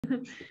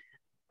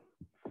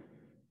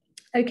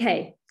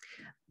Okay,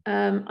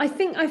 I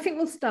think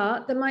we'll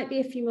start. There might be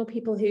a few more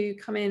people who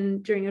come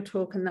in during your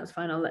talk, and that's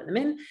fine. I'll let them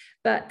in.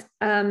 But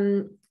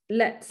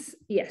let's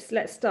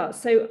start.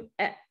 So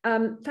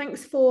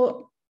thanks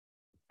for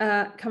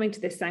coming to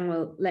this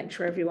annual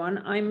lecture,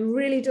 everyone. I'm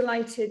really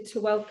delighted to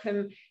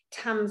welcome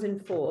Tamsin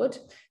Ford,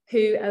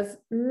 who, as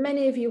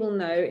many of you will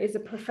know, is a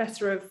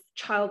professor of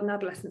child and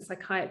adolescent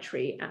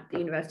psychiatry at the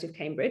University of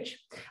Cambridge.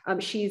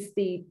 She's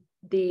the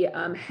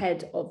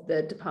head of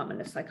the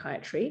Department of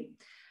Psychiatry.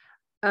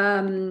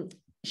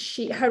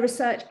 Her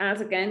research,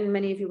 as again,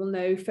 many of you will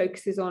know,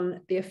 focuses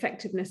on the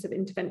effectiveness of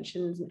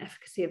interventions and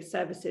efficacy of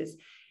services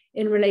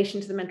in relation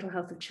to the mental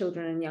health of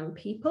children and young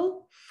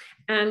people.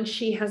 And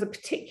she has a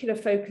particular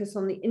focus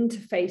on the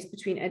interface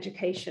between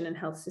education and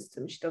health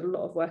systems. She does a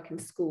lot of work in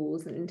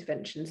schools and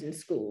interventions in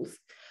schools.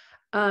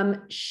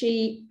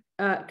 She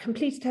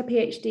completed her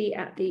PhD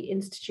at the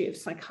Institute of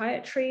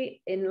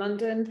Psychiatry in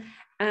London,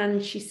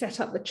 and she set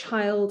up the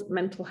Child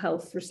Mental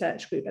Health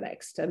Research Group at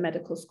Exeter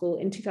Medical School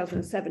in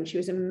 2007. She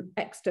was in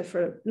Exeter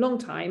for a long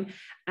time,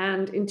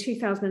 and in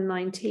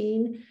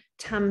 2019,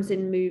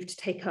 Tamsin moved to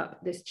take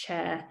up this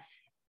chair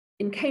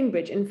in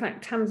Cambridge. In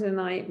fact, Tamsin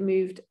and I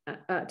moved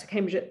to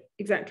Cambridge at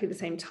exactly the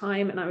same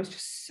time, and I was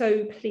just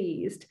so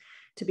pleased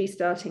to be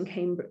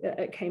starting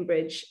at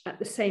Cambridge at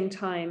the same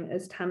time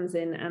as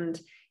Tamsin, and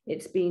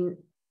it's been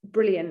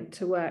brilliant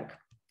to work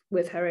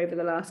with her over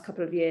the last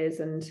couple of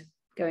years and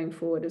going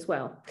forward as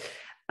well.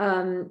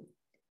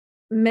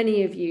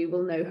 Many of you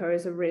will know her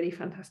as a really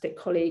fantastic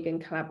colleague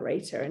and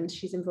collaborator, and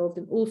she's involved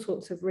in all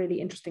sorts of really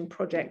interesting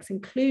projects,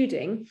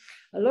 including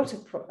a lot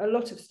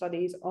of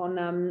studies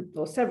on,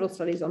 or several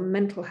studies on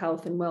mental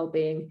health and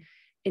well-being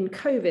in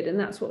COVID, and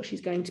that's what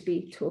she's going to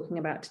be talking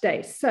about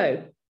today.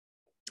 So,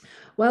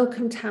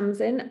 welcome,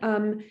 Tamsin.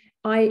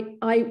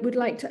 I would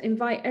like to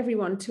invite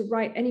everyone to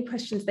write any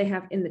questions they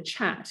have in the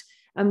chat,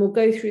 and we'll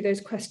go through those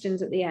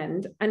questions at the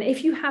end. And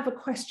if you have a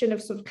question of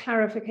sort of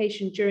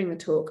clarification during the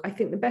talk, I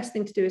think the best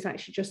thing to do is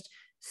actually just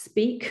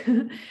speak.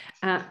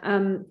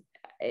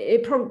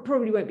 It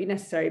probably won't be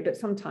necessary, but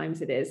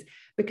sometimes it is,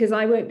 because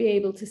I won't be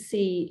able to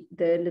see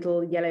the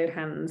little yellow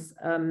hands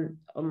on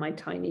my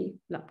tiny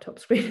laptop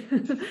screen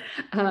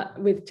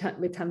with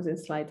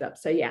Tamsin's slides up.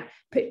 So yeah,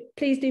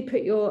 please do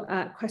put your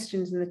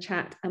questions in the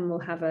chat, and we'll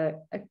have a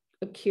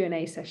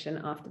Q&A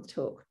session after the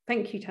talk.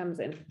 Thank you,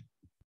 Tamsin.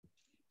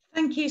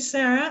 Thank you,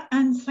 Sarah,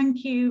 and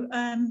thank you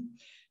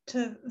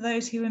to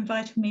those who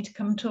invited me to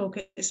come talk.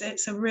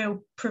 It's a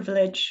real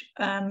privilege,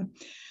 and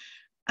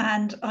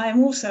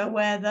I'm also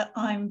aware that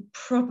I'm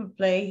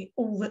probably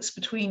all that's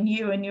between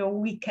you and your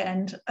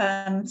weekend,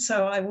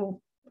 so I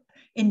will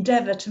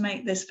endeavour to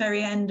make this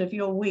very end of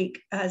your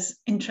week as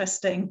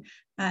interesting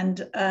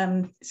and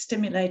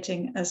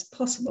stimulating as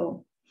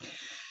possible.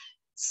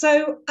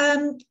 So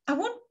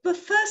the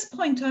first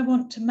point I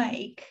want to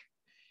make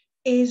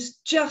is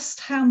just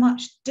how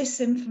much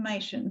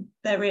disinformation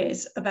there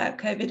is about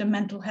COVID and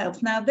mental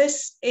health. Now,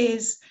 this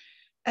is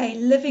a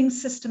living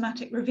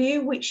systematic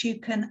review, which you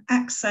can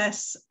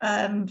access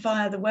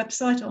via the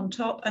website on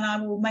top, and I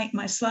will make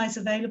my slides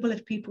available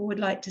if people would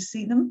like to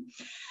see them.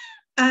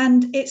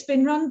 And it's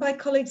been run by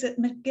colleagues at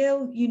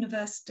McGill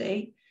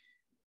University.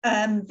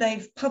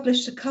 They've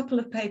published a couple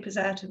of papers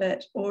out of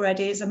it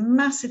already. It's a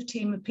massive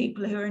team of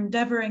people who are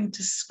endeavouring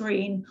to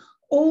screen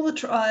all the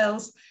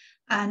trials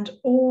and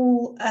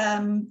all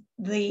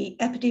the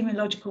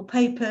epidemiological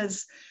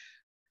papers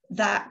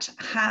that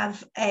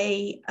have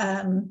a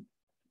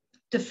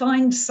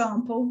defined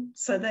sample.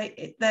 So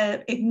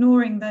they're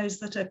ignoring those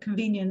that are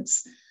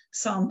convenience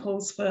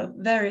samples for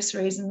various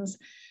reasons.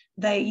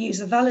 They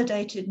use a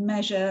validated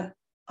measure,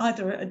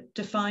 either a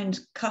defined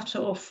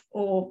cutoff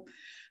or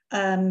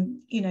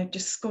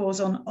just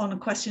scores on a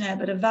questionnaire,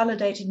 but a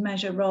validated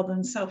measure rather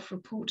than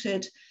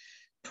self-reported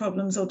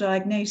problems or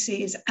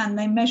diagnoses, and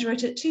they measure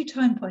it at 2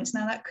 time points.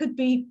 Now, that could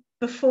be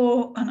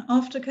before and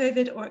after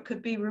COVID, or it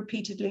could be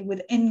repeatedly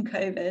within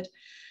COVID.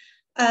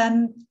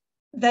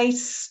 They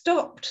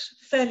stopped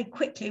fairly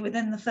quickly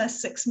within the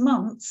first 6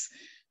 months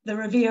the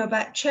review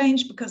about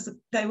change because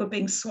they were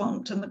being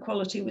swamped and the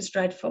quality was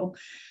dreadful.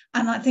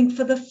 And I think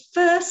for the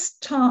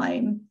first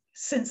time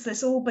since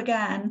this all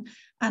began,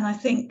 and I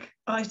think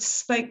I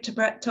spoke to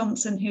Brett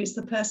Thompson, who's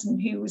the person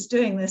who was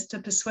doing this, to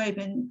persuade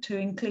him to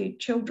include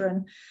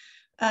children,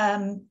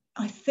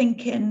 I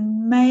think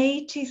in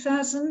May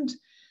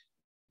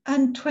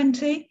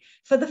 2020,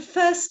 for the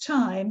first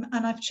time,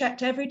 and I've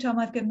checked every time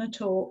I've given a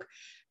talk,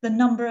 the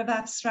number of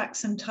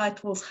abstracts and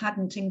titles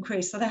hadn't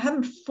increased. So they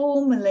haven't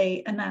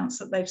formally announced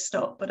that they've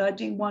stopped, but I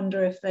do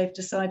wonder if they've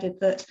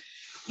decided that,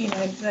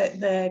 that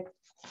they're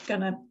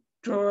going to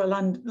draw a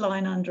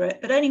line under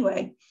it. But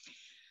anyway,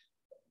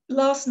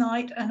 last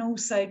night and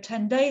also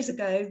 10 days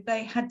ago,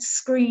 they had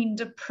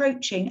screened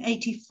approaching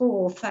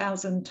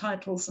 84,000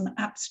 titles and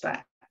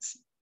abstracts.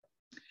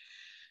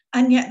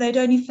 And yet they'd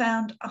only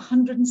found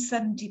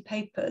 170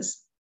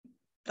 papers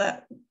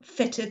that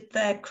fitted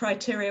their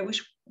criteria,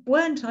 which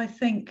weren't, I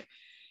think,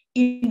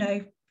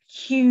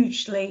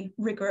 hugely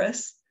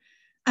rigorous.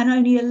 and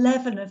only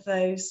 11 of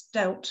those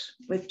dealt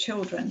with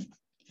children.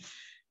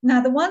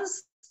 Now, the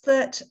ones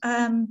that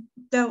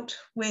dealt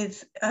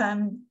with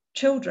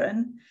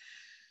children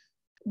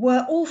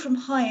were all from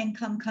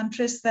high-income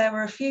countries. There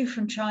were a few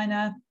from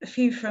China, a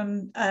few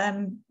from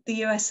the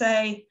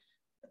USA,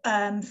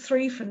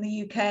 3 from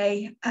the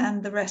UK,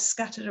 and the rest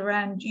scattered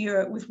around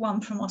Europe, with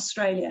 1 from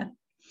Australia.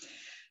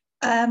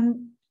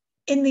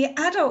 In the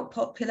adult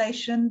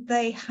population,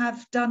 they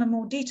have done a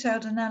more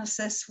detailed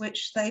analysis,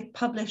 which they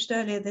published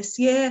earlier this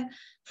year,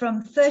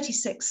 from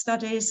 36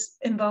 studies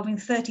involving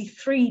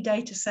 33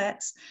 data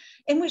sets,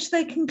 in which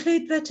they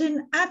conclude that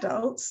in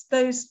adults,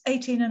 those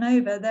 18 and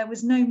over, there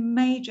was no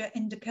major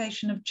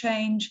indication of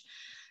change,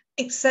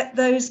 except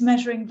those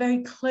measuring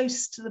very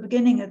close to the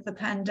beginning of the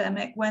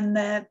pandemic,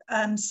 when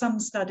some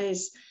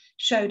studies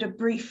showed a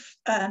brief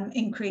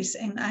increase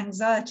in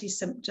anxiety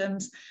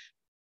symptoms,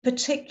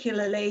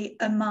 particularly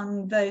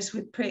among those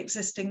with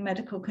pre-existing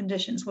medical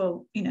conditions.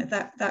 Well, you know,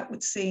 that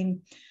would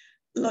seem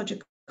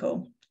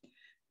logical.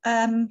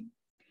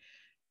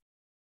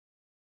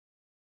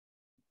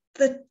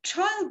 The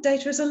child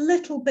data is a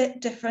little bit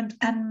different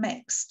and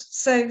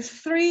mixed. So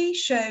 3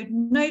 showed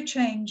no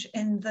change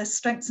in the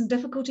strengths and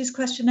difficulties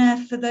questionnaire.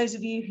 For those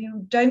of you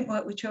who don't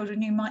work with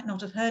children, you might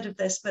not have heard of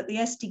this, but the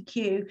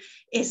SDQ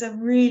is a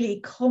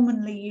really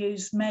commonly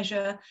used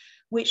measure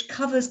which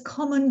covers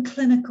common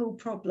clinical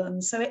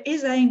problems. So it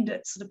is aimed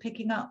at sort of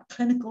picking up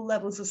clinical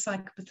levels of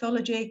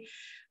psychopathology.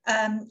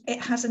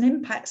 It has an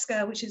impact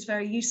scale, which is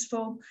very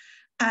useful,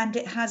 and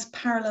it has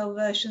parallel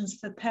versions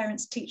for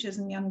parents, teachers,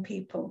 and young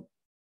people.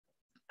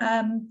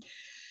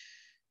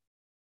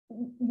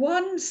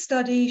 One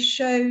study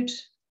showed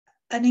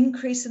an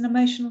increase in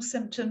emotional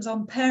symptoms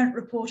on parent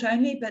report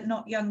only, but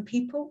not young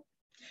people.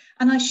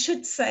 And I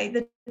should say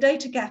the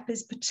data gap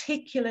is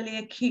particularly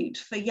acute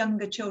for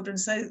younger children.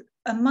 So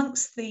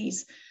amongst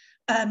these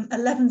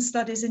 11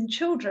 studies in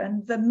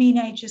children, the mean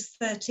age is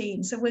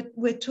 13. So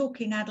we're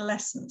talking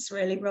adolescents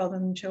really, rather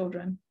than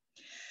children.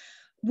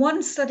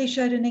 One study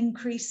showed an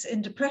increase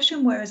in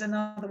depression, whereas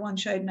another one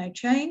showed no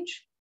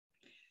change.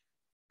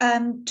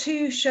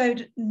 2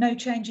 showed no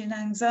change in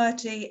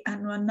anxiety,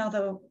 and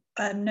another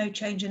no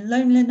change in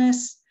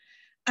loneliness.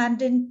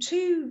 And in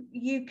 2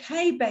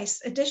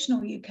 additional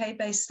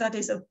UK-based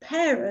studies of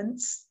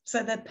parents,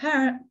 so their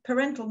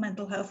parental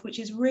mental health, which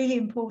is really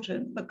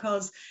important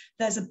because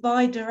there's a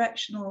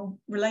bi-directional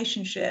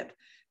relationship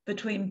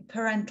between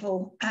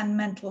parental and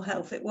mental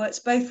health. It works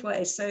both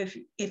ways. So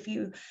if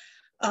you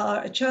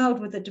are a child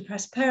with a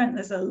depressed parent,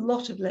 there's a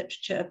lot of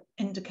literature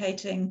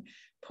indicating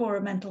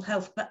poorer mental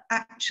health, but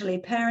actually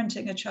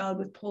parenting a child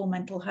with poor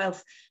mental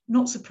health,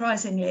 not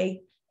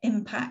surprisingly,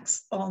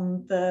 impacts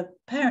on the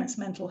parents'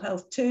 mental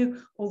health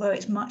too, although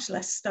it's much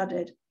less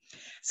studied.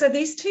 So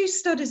these 2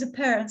 studies of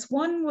parents,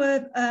 one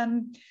were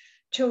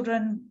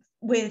children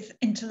with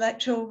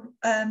intellectual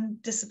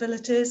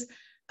disabilities,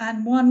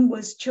 and one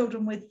was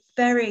children with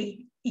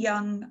very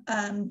young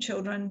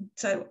children,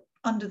 so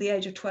under the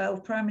age of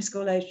 12, primary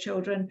school age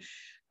children.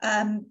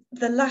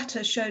 The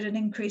latter showed an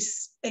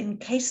increase in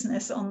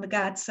caseness on the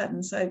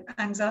GAD-7, so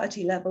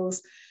anxiety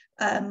levels,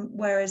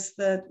 whereas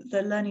the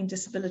learning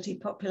disability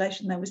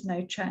population, there was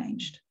no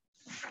change.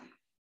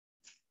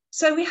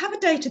 So we have a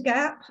data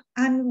gap,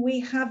 and we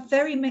have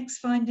very mixed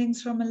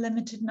findings from a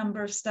limited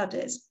number of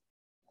studies.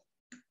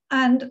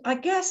 And I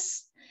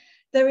guess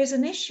there is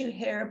an issue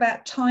here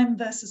about time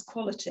versus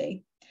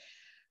quality.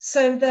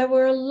 So there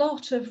were a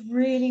lot of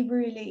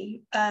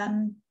really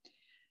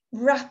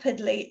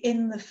rapidly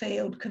in the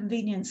field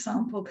convenience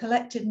sample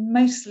collected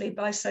mostly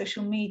by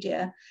social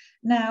media.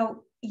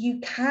 Now, you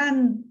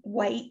can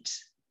weight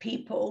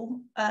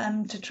people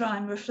to try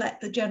and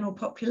reflect the general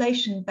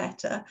population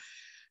better,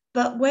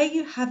 but where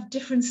you have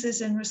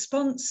differences in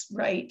response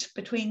rate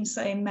between,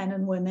 say, men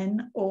and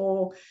women,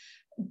 or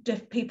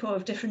people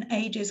of different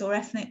ages or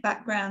ethnic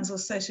backgrounds or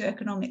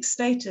socioeconomic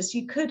status,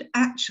 you could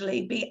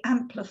actually be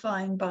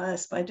amplifying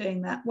bias by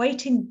doing that.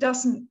 Weighting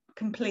doesn't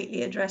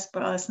completely address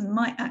bias and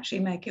might actually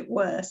make it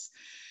worse.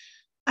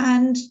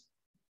 And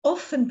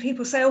often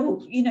people say,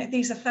 oh, you know,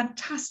 these are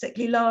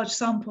fantastically large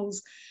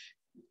samples,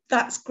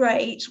 that's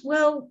great.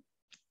 Well,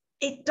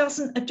 it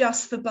doesn't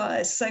adjust for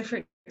bias. So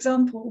for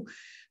example,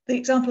 the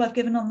example I've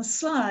given on the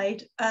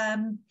slide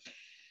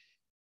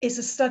is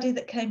a study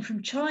that came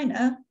from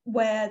China,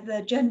 where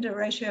the gender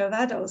ratio of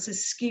adults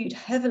is skewed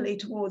heavily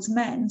towards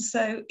men.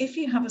 So if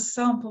you have a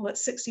sample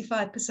that's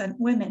 65%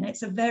 women,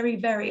 it's a very,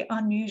 very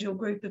unusual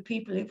group of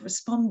people who've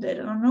responded.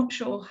 And I'm not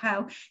sure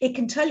how it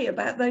can tell you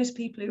about those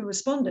people who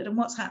responded and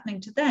what's happening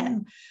to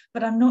them,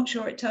 but I'm not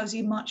sure it tells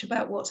you much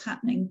about what's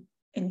happening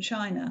in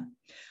China.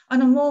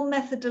 On a more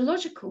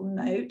methodological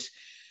note,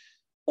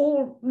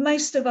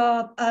 most of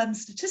our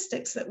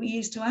statistics that we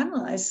use to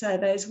analyze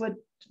surveys were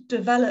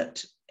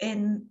developed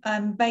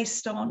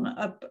based on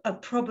a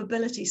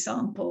probability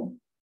sample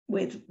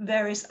with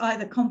various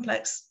either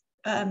complex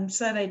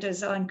survey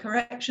design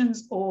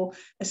corrections or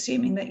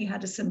assuming that you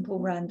had a simple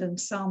random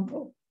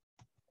sample.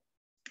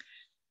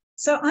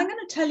 So I'm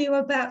going to tell you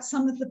about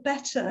some of the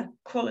better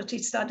quality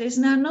studies.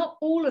 Now, not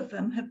all of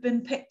them have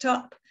been picked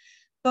up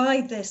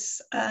by this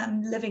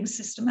living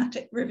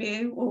systematic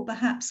review, or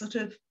perhaps sort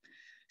of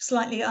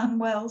slightly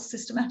unwell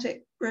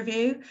systematic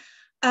review.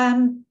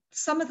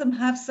 Some of them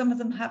have, some of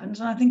them haven't,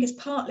 and I think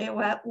it's partly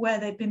where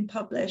they've been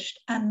published,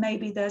 and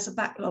maybe there's a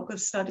backlog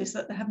of studies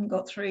that they haven't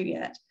got through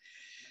yet.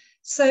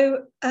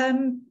 So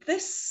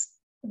this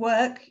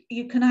work,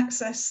 you can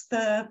access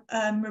the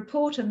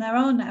report, and there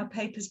are now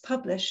papers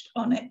published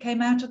on it,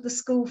 came out of the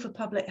School for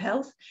Public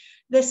Health.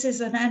 This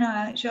is an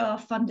NIHR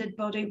funded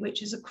body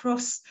which is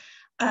across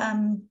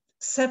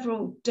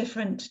several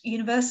different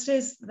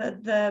universities.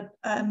 The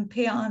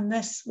PR on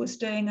this was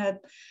doing a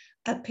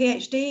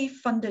PhD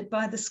funded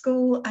by the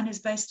school and is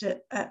based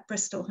at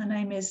Bristol. Her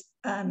name is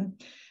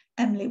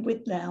Emily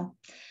Widlow.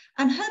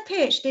 And her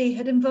PhD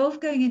had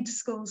involved going into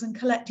schools and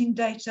collecting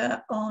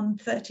data on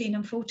 13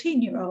 and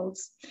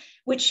 14-year-olds,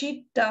 which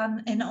she'd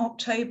done in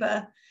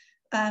October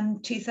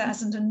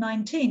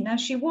 2019. Now,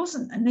 she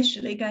wasn't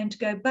initially going to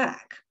go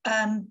back,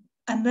 and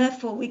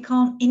therefore we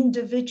can't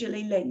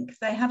individually link.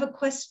 They have a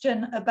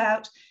question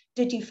about,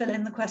 did you fill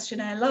in the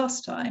questionnaire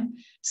last time?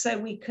 So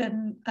we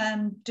can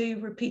do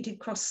repeated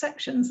cross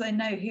sections. They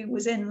know who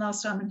was in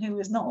last time and who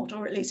was not,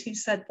 or at least who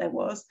said there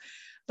was.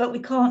 But we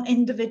can't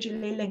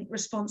individually link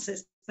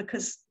responses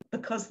because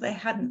they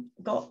hadn't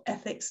got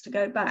ethics to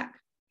go back.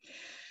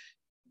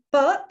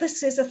 But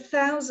this is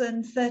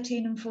 1,000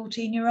 13 and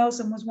 14-year-olds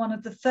and was one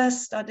of the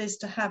first studies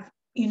to have,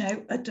 you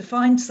know, a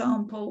defined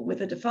sample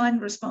with a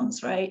defined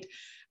response rate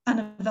and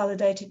a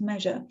validated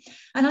measure.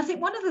 And I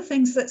think one of the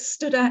things that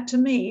stood out to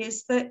me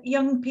is that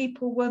young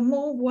people were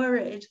more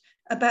worried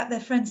about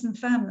their friends and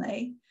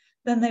family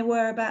than they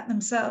were about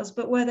themselves.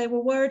 But where they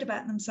were worried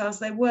about themselves,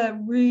 they were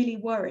really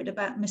worried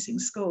about missing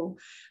school.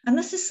 And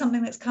this is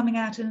something that's coming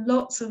out in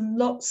lots and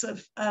lots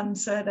of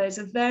surveys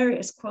of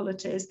various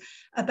qualities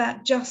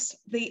about just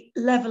the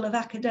level of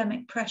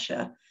academic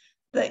pressure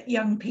that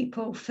young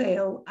people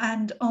feel.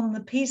 And on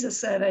the PISA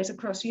surveys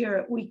across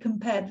Europe, we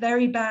compared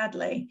very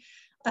badly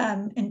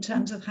in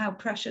terms of how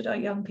pressured our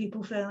young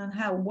people feel and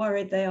how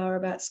worried they are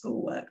about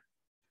schoolwork.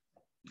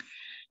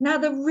 Now,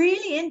 the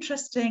really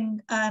interesting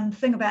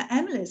thing about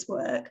Emily's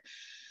work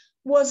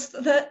was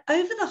that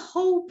over the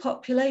whole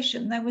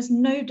population, there was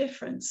no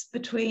difference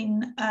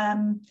between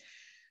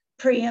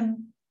pre and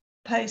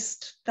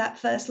post that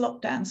first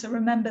lockdown. So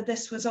remember,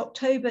 this was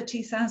October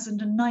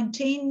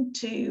 2019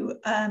 to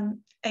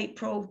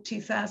April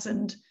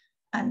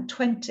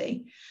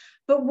 2020.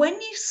 But when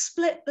you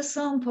split the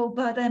sample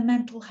by their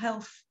mental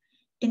health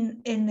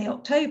in the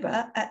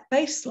October at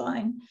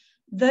baseline,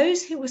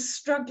 those who were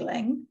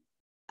struggling,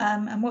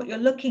 and what you're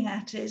looking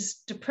at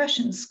is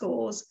depression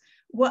scores,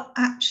 were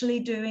actually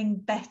doing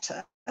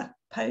better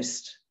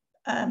post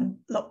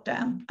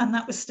lockdown, and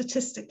that was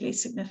statistically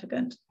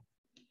significant.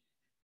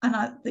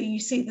 And you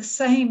see the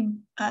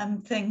same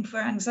thing for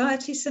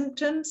anxiety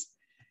symptoms,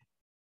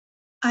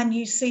 and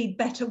you see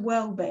better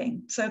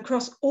well-being. So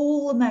across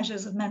all the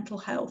measures of mental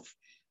health,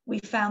 we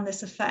found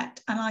this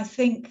effect. And I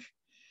think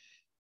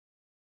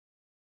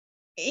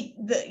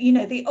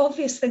the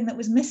obvious thing that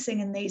was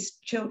missing in these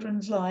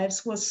children's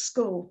lives was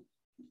school.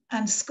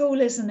 And school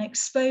is an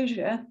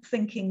exposure,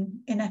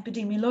 thinking in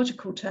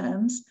epidemiological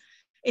terms,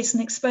 it's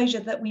an exposure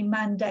that we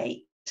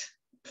mandate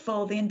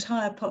for the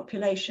entire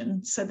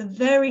population. So the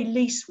very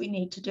least we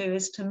need to do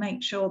is to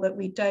make sure that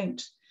we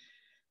don't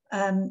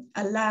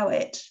allow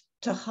it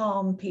to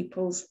harm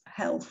people's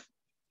health.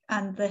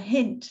 And the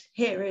hint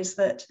here is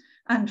that,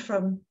 and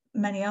from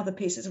many other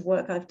pieces of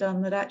work I've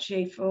done, that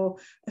actually for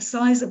a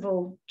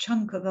sizable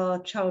chunk of our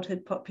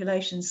childhood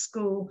population,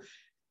 school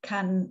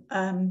can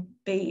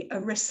be a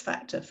risk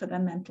factor for their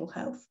mental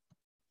health.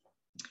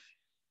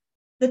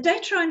 The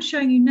data I'm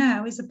showing you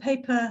now is a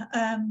paper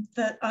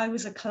that I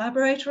was a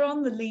collaborator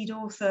on. The lead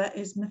author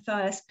is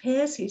Matthias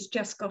Pearce. He's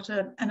just got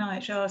an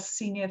NIHR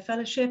senior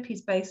fellowship.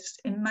 He's based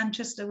in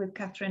Manchester with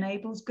Catherine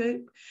Abel's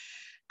group.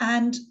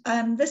 And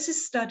this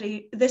is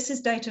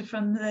data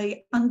from the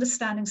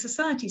Understanding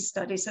Society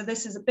study. So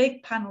this is a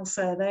big panel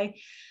survey.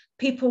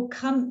 People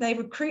come, they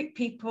recruit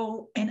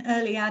people in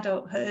early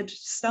adulthood,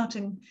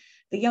 starting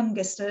the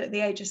youngest at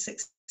the age of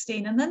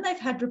 16, and then they've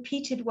had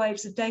repeated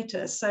waves of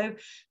data. So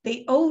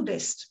the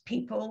oldest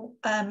people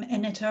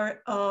in it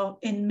are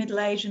in middle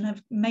age and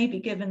have maybe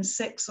given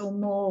 6 or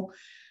more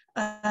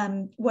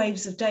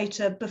waves of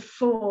data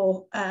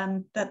before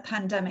the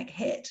pandemic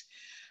hit.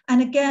 And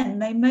again,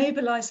 they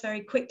mobilize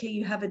very quickly.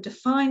 You have a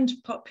defined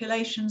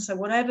population, so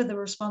whatever the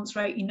response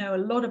rate, you know a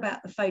lot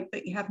about the folk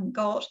that you haven't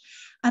got.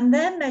 And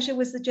their measure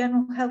was the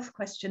General Health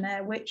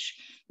Questionnaire, which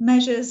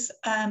measures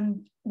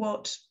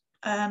what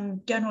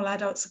general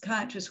adult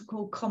psychiatrists would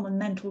call common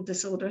mental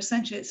disorder.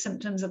 Essentially, it's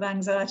symptoms of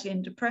anxiety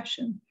and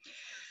depression.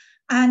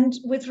 And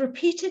with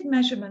repeated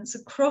measurements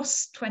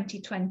across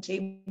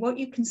 2020, what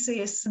you can see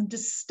is some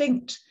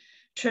distinct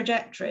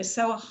trajectories.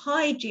 So a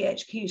high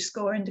GHQ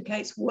score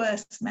indicates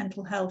worse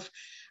mental health.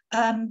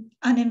 And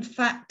in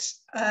fact,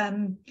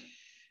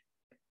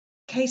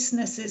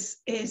 caseness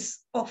is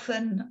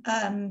often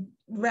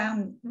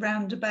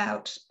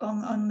roundabout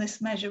on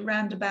this measure,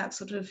 roundabout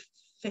sort of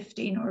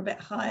 15 or a bit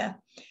higher.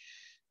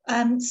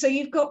 So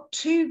you've got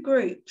two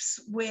groups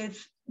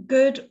with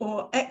good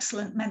or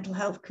excellent mental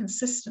health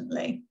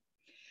consistently.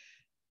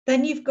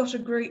 Then you've got a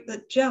group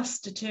that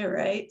just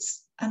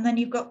deteriorates, and then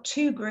you've got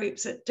two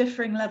groups at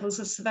differing levels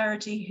of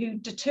severity who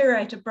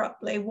deteriorate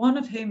abruptly, one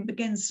of whom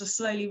begins to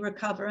slowly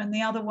recover, and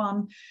the other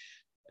one,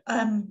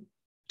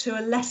 to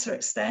a lesser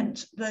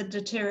extent, the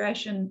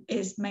deterioration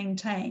is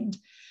maintained.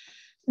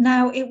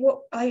 Now, it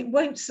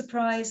won't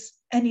surprise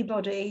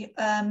anybody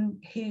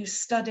who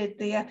studied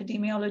the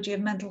epidemiology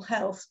of mental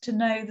health to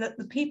know that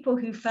the people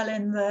who fell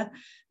in the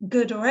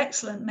good or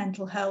excellent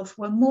mental health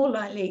were more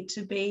likely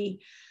to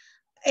be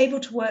able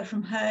to work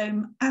from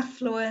home,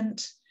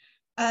 affluent,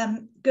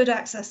 good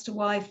access to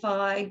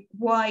Wi-Fi,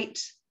 white,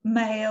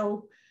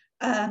 male,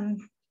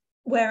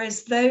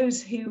 whereas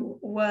those who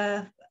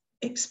were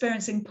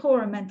experiencing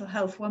poorer mental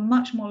health were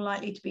much more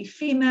likely to be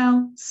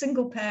female,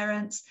 single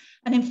parents,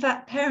 and in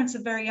fact, parents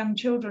of very young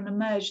children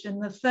emerged in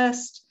the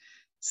first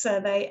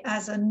survey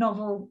as a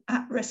novel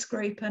at-risk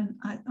group, and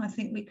I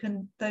think we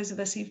can, those of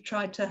us who've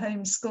tried to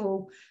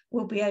homeschool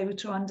will be able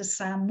to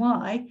understand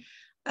why.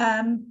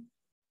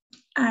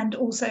 And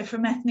also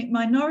from ethnic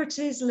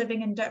minorities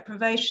living in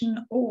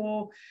deprivation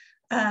or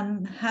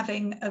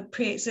having a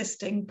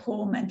pre-existing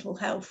poor mental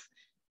health.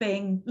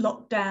 Being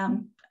locked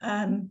down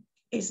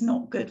is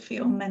not good for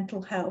your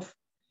mental health.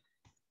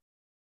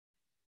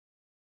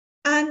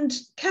 And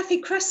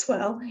Kathy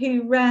Cresswell,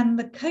 who ran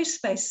the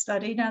coast-based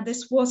study, now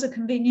this was a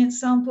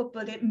convenience sample,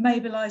 but it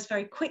mobilized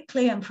very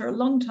quickly, and for a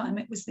long time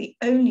it was the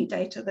only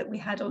data that we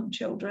had on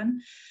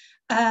children.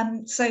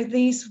 So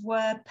these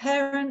were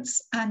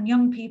parents and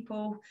young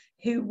people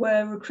who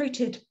were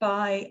recruited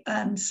by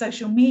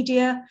social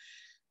media.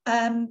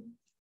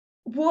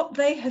 What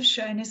they have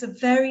shown is a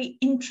very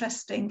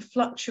interesting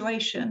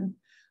fluctuation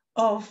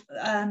of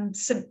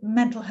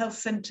mental health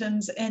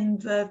symptoms in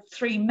the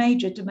three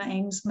major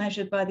domains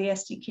measured by the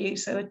SDQ,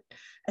 so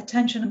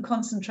attention and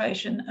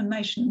concentration,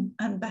 emotion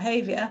and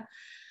behavior,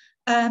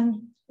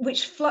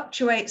 which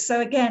fluctuates.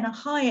 So again, a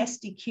high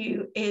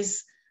SDQ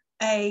is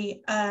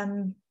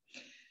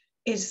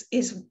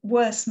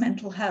worse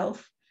mental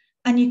health.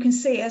 And you can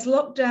see as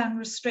lockdown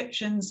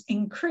restrictions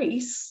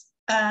increase,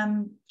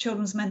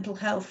 children's mental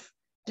health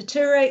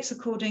deteriorates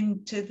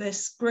according to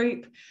this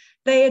group.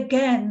 They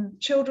again,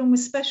 children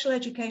with special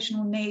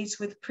educational needs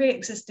with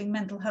pre-existing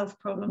mental health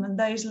problem and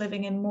those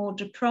living in more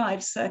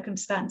deprived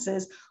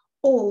circumstances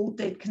all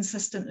did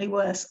consistently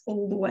worse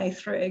all the way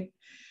through.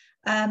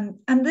 And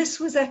this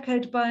was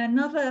echoed by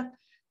another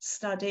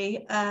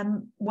study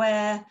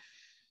where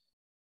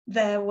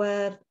there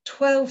were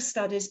 12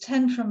 studies,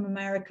 10 from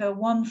America,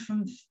 one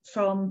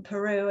from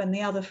Peru and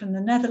the other from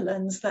the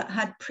Netherlands, that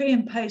had pre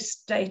and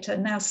post data.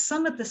 Now,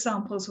 some of the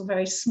samples were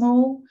very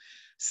small.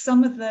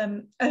 Some of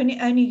them,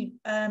 only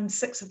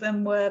 6 of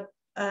them were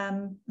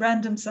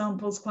random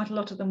samples. Quite a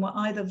lot of them were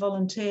either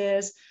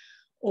volunteers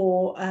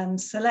or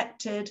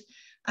selected.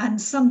 And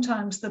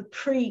sometimes the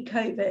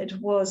pre-COVID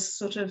was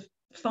sort of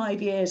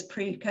 5 years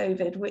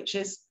pre-COVID, which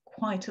is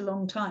quite a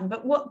long time.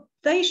 But what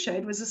they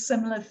showed was a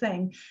similar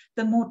thing.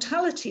 The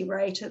mortality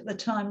rate at the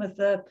time of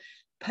the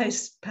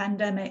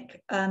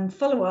post-pandemic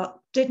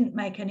follow-up didn't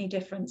make any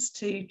difference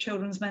to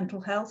children's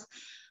mental health,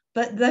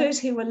 but those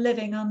who were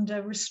living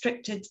under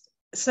restricted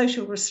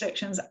social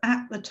restrictions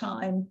at the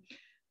time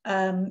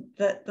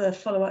that the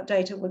follow-up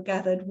data were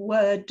gathered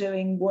were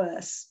doing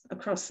worse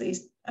across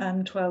these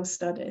 12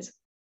 studies.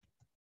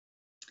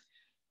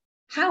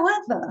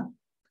 However,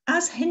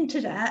 as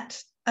hinted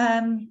at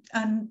and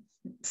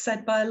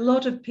said by a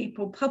lot of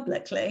people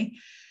publicly,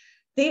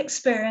 the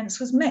experience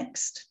was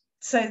mixed.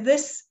 So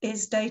this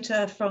is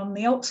data from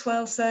the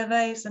Oxwell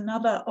surveys,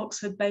 another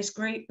Oxford-based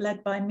group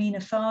led by Mina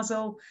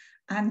Fazal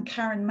and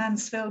Karen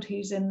Mansfield,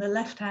 who's in the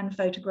left-hand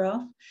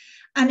photograph.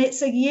 And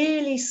it's a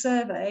yearly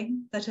survey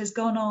that has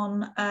gone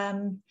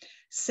on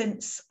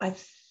since, I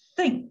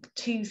think,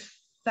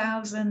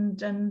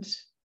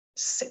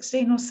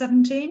 2016 or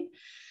 17.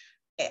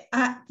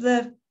 At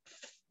the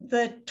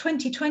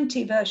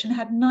 2020 version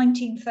had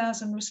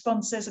 19,000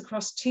 responses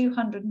across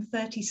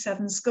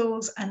 237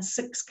 schools and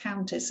 6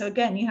 counties. So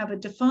again, you have a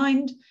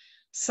defined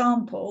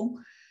sample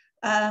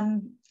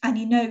and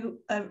you know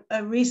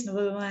a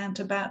reasonable amount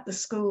about the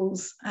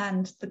schools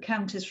and the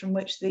counties from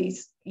which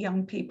these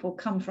young people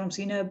come from.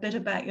 So you know a bit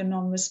about your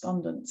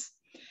non-respondents.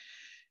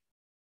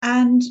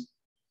 And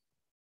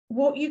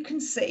what you can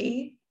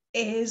see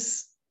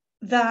is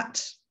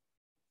that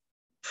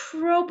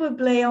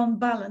probably on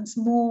balance,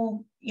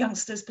 more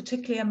youngsters,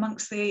 particularly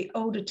amongst the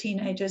older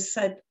teenagers,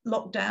 said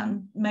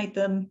lockdown made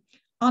them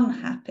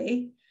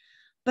unhappy.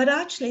 But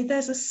actually,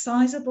 there's a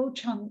sizable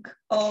chunk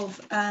of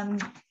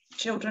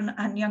children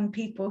and young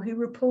people who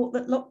report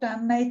that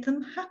lockdown made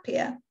them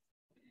happier.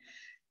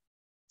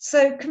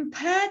 So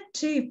compared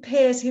to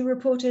peers who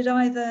reported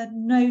either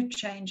no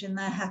change in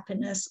their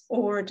happiness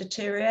or a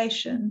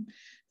deterioration,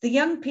 the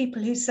young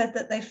people who said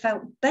that they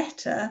felt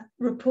better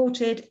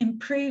reported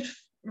improved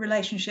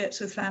relationships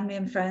with family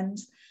and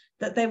friends,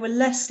 that they were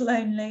less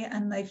lonely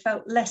and they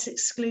felt less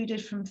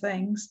excluded from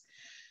things.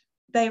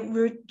 They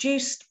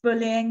reduced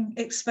bullying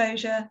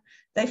exposure.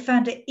 They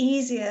found it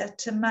easier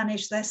to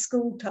manage their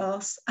school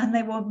tasks, and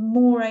they were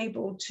more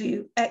able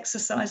to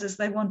exercise as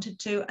they wanted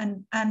to,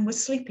 and were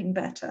sleeping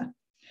better,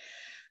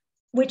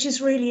 which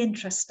is really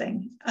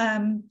interesting.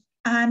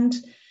 And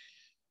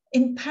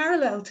in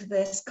parallel to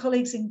this,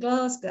 colleagues in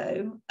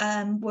Glasgow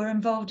were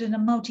involved in a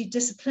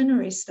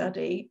multidisciplinary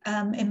study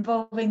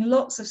involving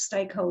lots of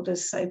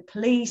stakeholders, so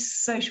police,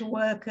 social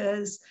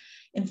workers,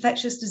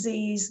 infectious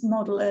disease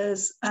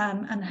modelers,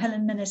 and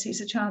Helen Minnis, who's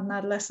a child and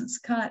adolescent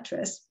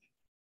psychiatrist.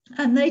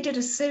 And they did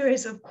a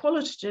series of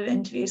qualitative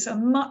interviews, so a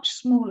much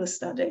smaller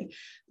study,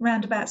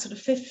 around about sort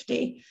of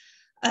 50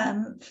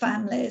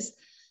 families,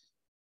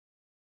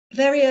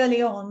 very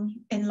early on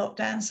in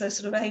lockdown, so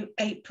sort of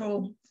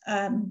April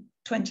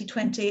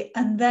 2020,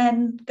 and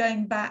then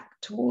going back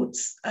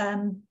towards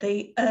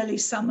the early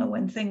summer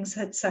when things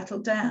had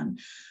settled down.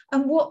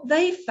 And what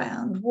they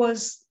found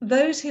was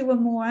those who were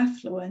more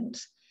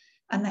affluent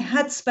and they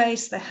had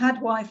space, they had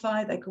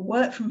Wi-Fi, they could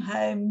work from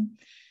home,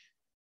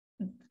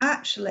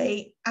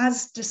 actually,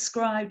 as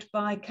described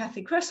by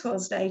Kathy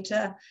Cresswell's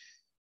data,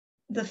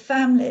 the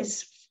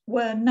families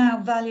were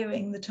now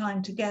valuing the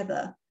time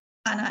together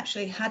and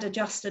actually had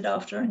adjusted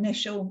after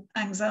initial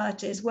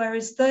anxieties,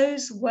 whereas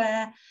those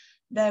where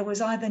there was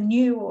either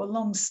new or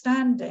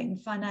long-standing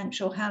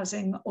financial,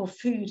 housing, or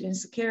food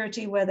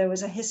insecurity, where there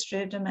was a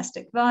history of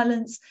domestic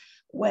violence,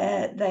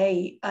 where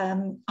they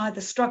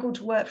either struggled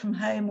to work from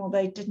home or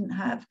they didn't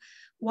have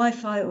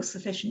Wi-Fi or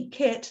sufficient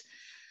kit,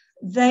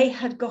 they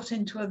had got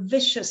into a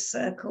vicious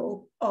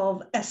circle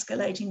of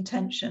escalating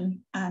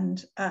tension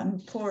and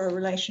poorer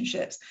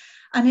relationships.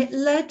 And it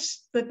led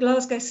the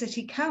Glasgow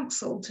City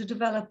Council to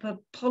develop a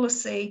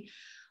policy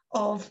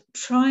of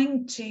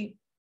trying to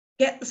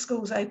get the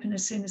schools open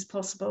as soon as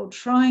possible,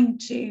 trying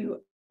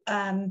to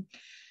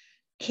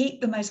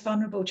keep the most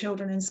vulnerable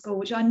children in school,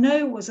 which I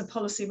know was a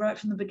policy right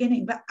from the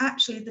beginning, but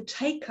actually the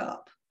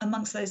take-up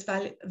amongst those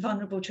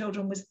vulnerable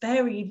children was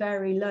very,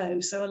 very low.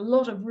 So a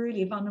lot of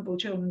really vulnerable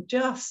children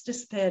just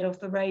disappeared off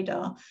the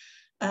radar,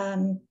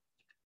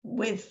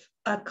 with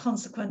a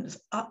consequent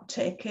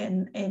uptick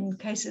in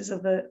cases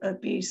of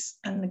abuse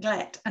and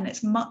neglect. And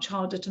it's much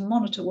harder to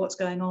monitor what's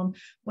going on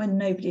when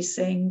nobody's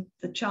seeing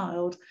the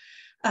child.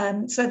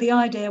 So the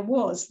idea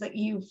was that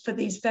for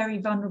these very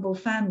vulnerable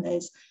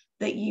families,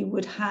 that you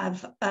would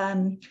have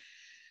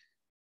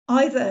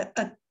either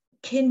a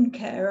kin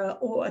carer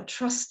or a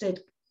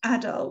trusted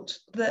adult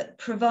that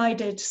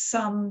provided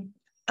some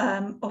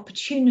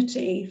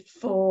opportunity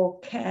for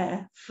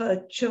care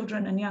for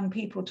children and young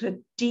people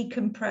to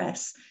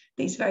decompress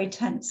these very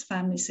tense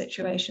family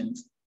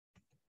situations.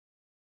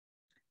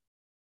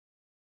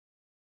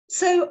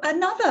 So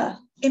another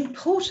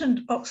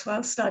important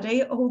Oxford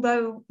study,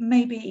 although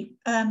maybe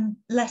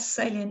less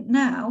salient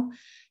now,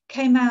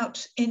 came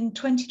out in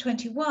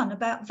 2021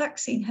 about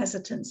vaccine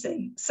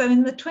hesitancy. So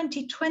in the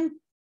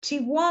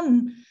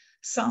 2021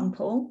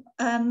 sample,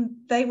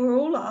 they were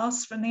all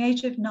asked from the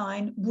age of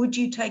 9, would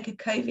you take a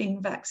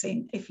COVID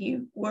vaccine if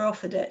you were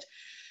offered it?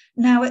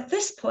 Now, at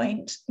this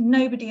point,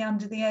 nobody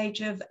under the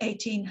age of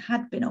 18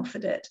 had been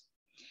offered it.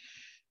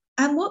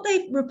 And what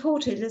they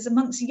reported is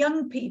amongst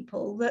young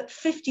people that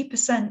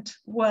 50%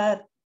 were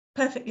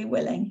perfectly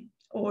willing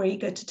or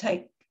eager to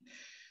take,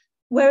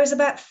 whereas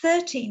about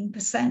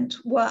 13%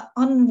 were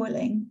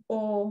unwilling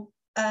or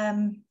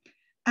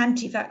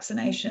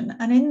anti-vaccination.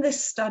 And in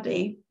this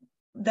study,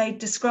 they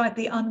described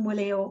the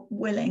unwilling or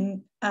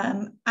willing,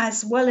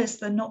 as well as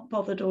the not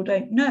bothered or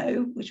don't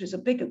know, which was a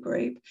bigger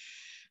group,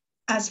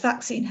 as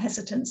vaccine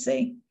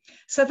hesitancy.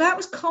 So that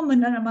was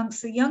common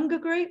amongst the younger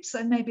groups,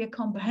 so maybe a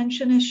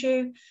comprehension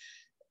issue.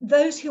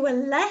 Those who were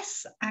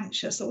less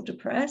anxious or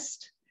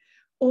depressed,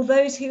 or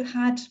those who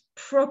had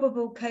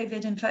probable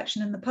COVID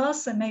infection in the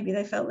past, so maybe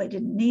they felt they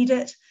didn't need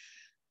it,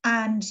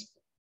 and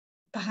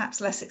perhaps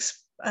less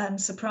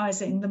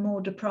surprising, the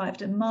more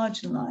deprived and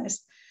marginalized.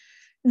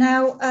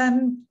 Now,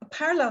 a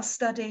parallel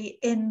study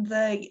in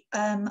the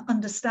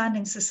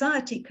Understanding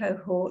Society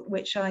cohort,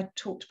 which I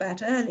talked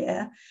about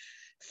earlier,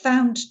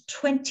 found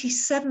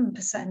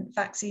 27%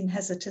 vaccine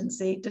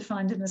hesitancy,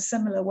 defined in a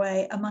similar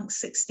way, amongst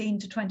 16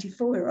 to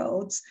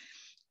 24-year-olds,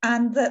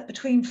 and that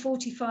between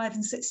 45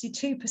 and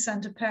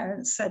 62% of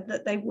parents said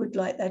that they would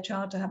like their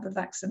child to have a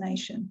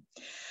vaccination.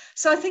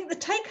 So I think the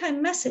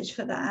take-home message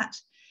for that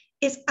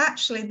is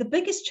actually the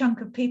biggest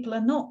chunk of people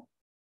are not,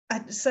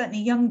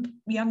 certainly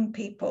young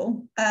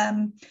people,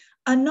 are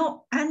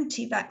not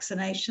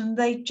anti-vaccination.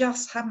 They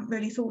just haven't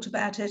really thought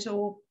about it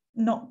or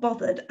not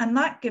bothered. And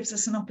that gives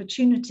us an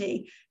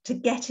opportunity to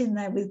get in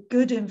there with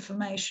good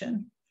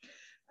information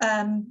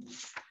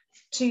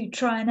to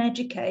try and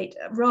educate,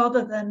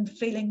 rather than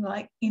feeling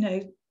like,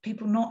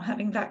 people not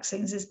having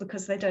vaccines is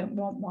because they don't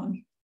want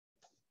one.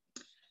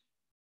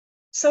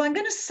 So I'm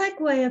going to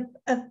segue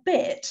a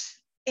bit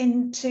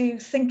into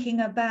thinking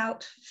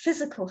about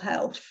physical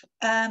health,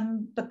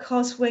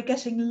 because we're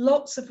getting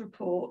lots of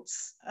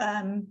reports,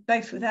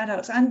 both with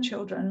adults and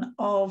children,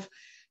 of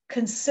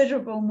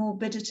considerable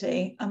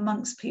morbidity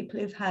amongst people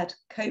who've had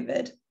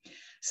COVID.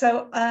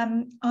 So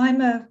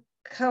I'm a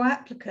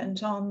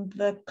co-applicant on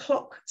the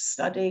CLOCK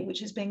study,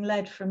 which is being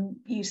led from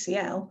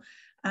UCL,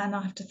 and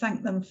I have to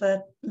thank them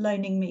for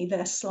loaning me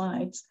their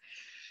slides.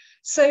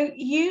 So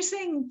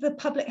using the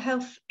Public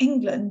Health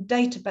England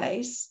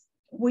database,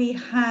 we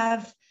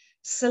have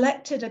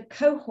selected a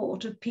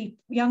cohort of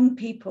young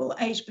people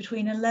aged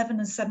between 11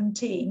 and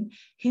 17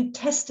 who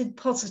tested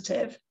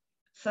positive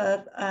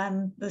for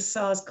the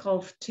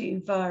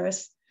SARS-CoV-2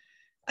 virus.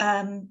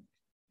 And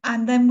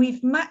then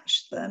we've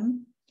matched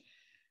them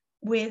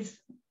with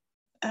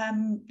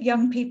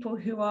young people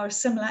who are a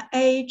similar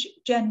age,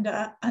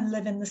 gender, and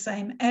live in the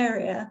same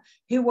area,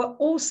 who were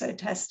also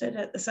tested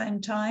at the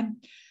same time,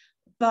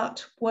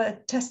 but were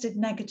tested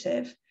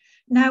negative.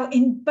 Now,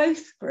 in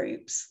both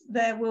groups,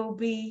 there will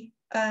be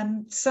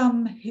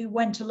some who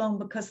went along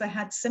because they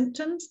had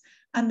symptoms,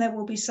 and there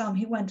will be some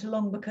who went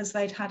along because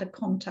they'd had a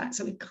contact.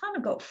 So we've kind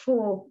of got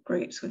 4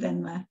 groups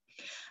within there.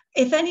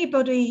 If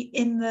anybody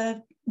in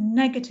the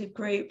negative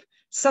group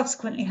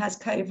subsequently has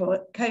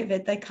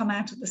COVID, they come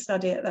out of the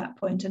study at that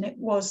point, and it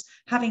was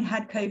having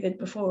had COVID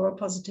before or a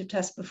positive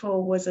test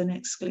before was an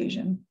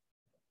exclusion.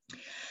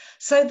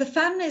 So the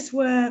families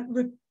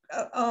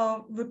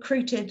are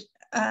recruited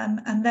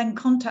and then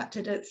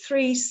contacted at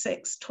 3,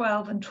 6,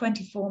 12 and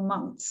 24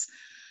 months.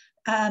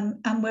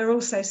 And we're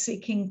also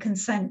seeking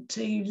consent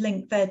to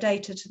link their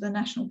data to the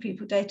National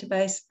Pupil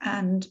Database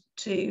and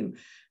to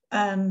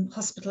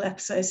hospital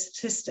episode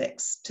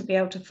statistics to be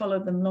able to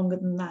follow them longer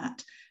than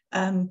that,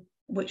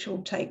 which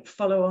will take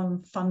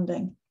follow-on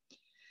funding.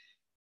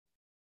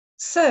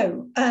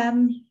 So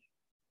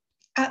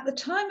at the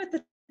time of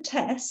the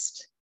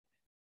test,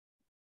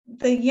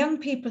 the young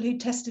people who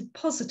tested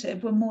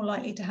positive were more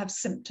likely to have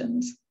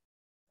symptoms.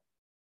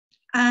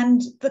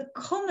 And the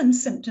common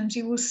symptoms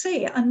you will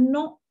see are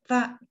not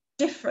that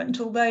different,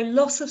 although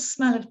loss of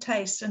smell of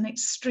taste and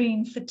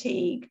extreme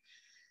fatigue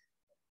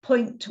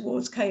point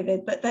towards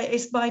COVID, but that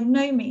is by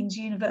no means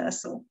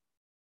universal.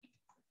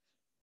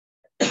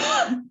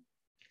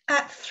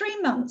 At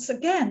 3 months,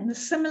 again, the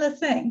similar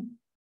thing.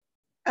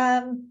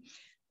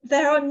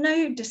 There are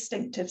no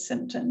distinctive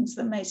symptoms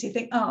that makes you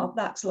think, oh,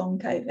 that's long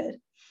COVID.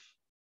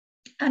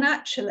 And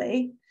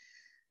actually,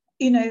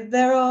 you know,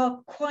 there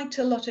are quite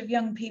a lot of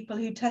young people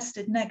who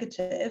tested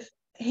negative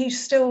who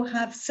still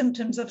have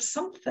symptoms of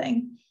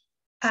something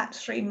at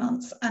 3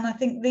 months. And I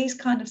think these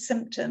kind of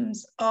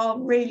symptoms are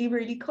really,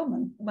 really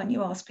common when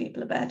you ask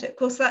people about it. Of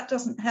course, that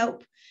doesn't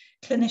help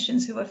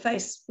clinicians who are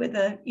faced with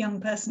a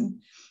young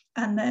person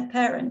and their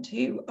parent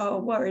who are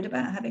worried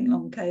about having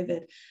long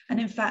COVID. And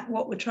in fact,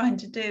 what we're trying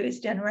to do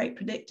is generate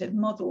predictive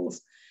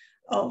models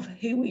of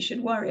who we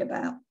should worry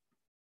about.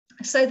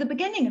 So the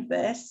beginning of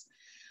this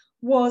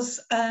was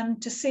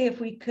to see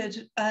if we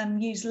could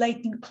use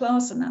latent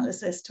class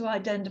analysis to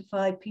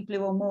identify people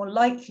who are more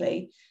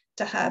likely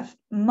to have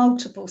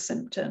multiple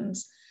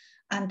symptoms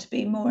and to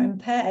be more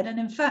impaired. And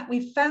in fact,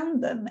 we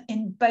found them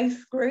in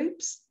both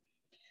groups.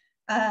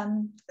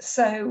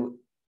 So,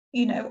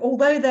 you know,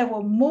 although there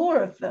were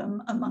more of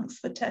them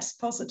amongst the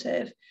test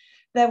positive,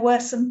 there were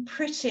some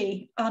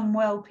pretty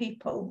unwell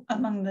people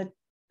among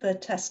the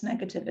test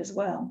negative as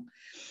well.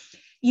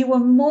 You were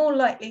more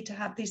likely to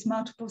have these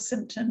multiple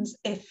symptoms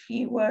if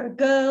you were a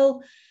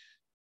girl,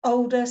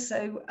 older,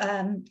 so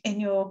in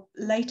your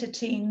later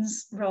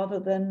teens rather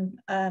than,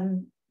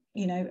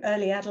 you know,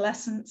 early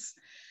adolescence,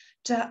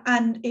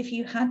 and if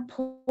you had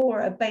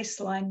poorer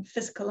baseline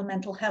physical and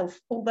mental health,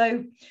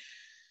 although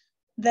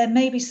there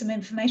may be some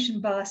information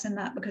bias in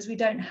that because we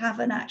don't have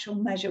an actual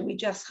measure, we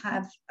just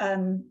have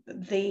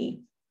the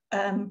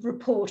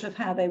report of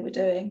how they were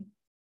doing.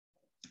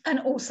 And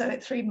also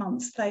at 3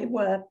 months, they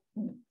were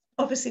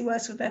obviously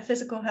worse with their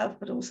physical health,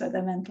 but also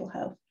their mental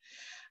health.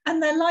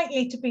 And they're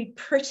likely to be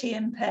pretty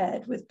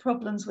impaired with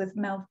problems with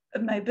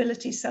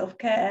mobility,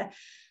 self-care,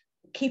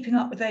 keeping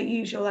up with their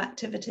usual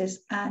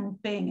activities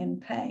and being in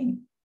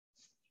pain.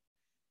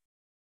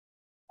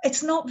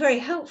 It's not very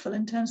helpful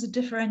in terms of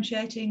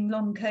differentiating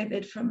long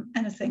COVID from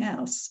anything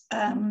else.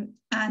 And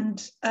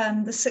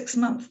the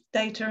 6-month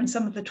data and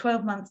some of the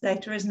 12-month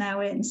data is now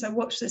in. So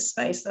watch this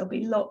space. There'll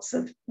be lots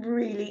of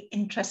really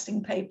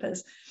interesting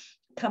papers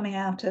coming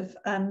out of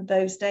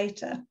those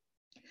data.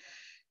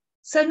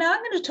 So now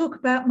I'm going to talk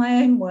about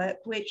my own work,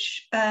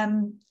 which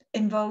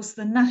involves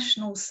the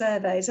national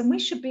surveys. And we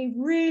should be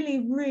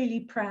really,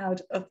 really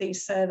proud of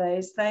these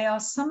surveys. They are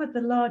some of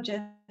the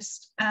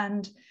largest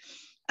and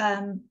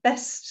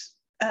best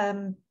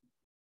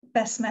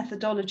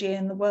methodology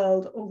in the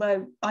world,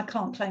 although I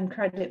can't claim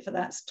credit for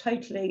that. It's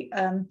totally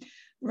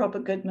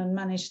Robert Goodman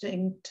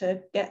managing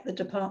to get the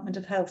Department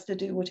of Health to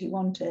do what he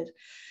wanted.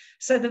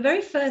 So the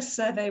very first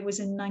survey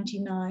was in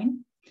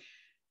 '99,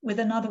 with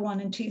another one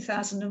in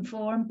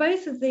 2004, and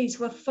both of these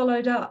were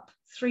followed up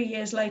 3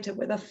 years later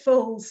with a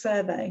full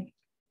survey.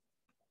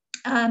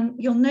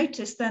 You'll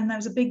notice then there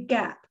was a big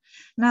gap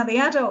Now, the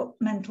adult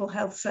mental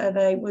health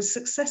survey was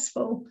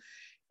successful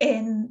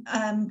in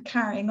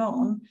carrying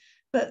on,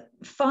 but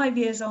 5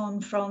 years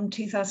on from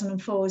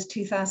 2004 was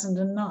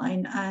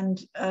 2009, and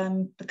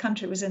the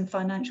country was in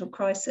financial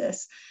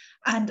crisis,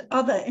 and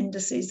other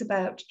indices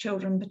about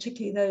children,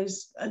 particularly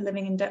those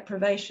living in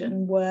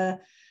deprivation, were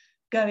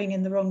going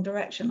in the wrong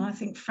direction. I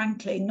think,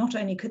 frankly, not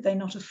only could they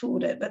not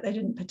afford it, but they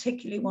didn't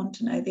particularly want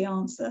to know the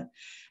answer.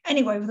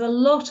 Anyway, with a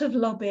lot of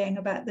lobbying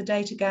about the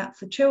data gap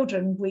for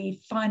children,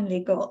 we finally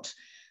got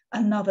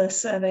another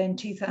survey in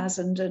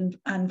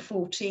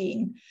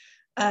 2014.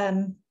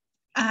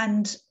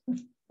 And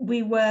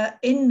we were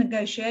in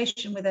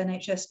negotiation with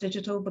NHS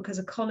Digital because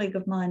a colleague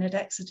of mine at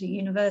Exeter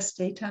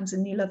University,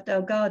 Tamsin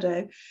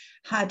Delgado,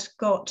 had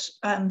got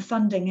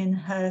funding in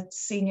her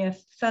senior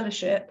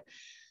fellowship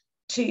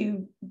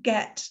to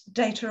get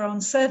data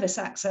on service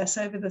access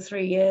over the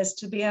 3 years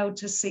to be able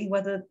to see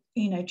whether,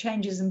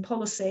 changes in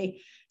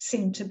policy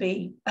seem to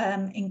be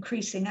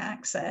increasing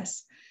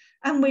access.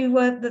 And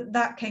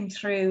that came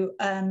through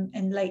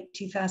in late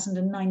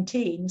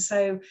 2019.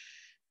 So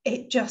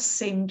it just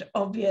seemed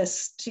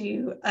obvious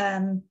to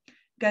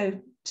go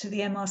to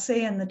the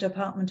MRC and the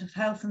Department of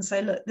Health and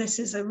say, look, this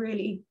is a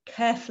really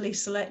carefully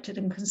selected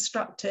and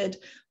constructed,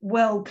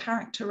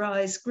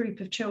 well-characterized group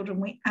of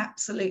children. We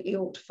absolutely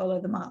ought to follow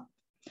them up.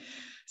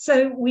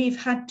 So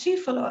we've had 2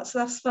 follow-ups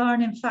thus far,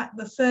 and in fact,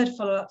 the 3rd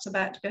follow-up's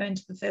about to go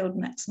into the field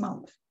next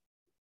month.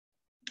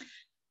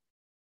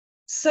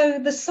 So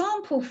the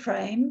sample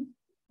frame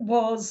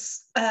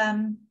was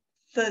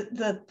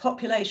the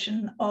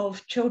population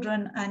of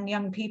children and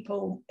young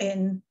people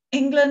in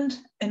England,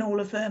 in all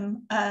of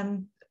them.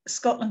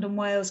 Scotland and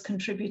Wales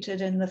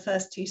contributed in the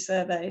first 2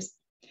 surveys.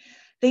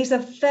 These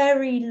are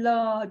very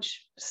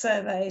large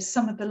surveys,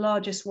 some of the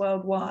largest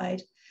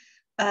worldwide.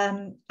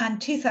 And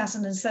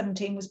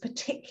 2017 was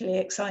particularly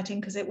exciting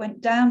because it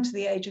went down to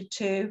the age of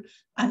 2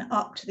 and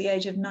up to the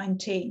age of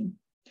 19.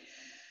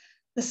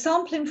 The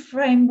sampling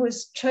frame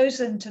was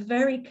chosen to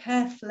very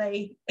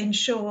carefully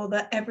ensure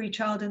that every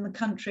child in the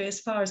country,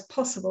 as far as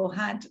possible,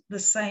 had the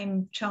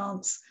same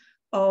chance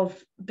of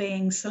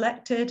being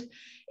selected.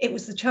 It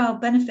was the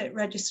child benefit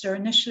register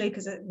initially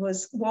because it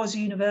was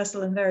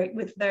universal and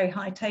with very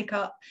high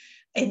take-up.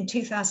 In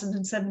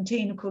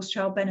 2017, of course,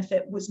 child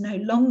benefit was no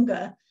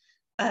longer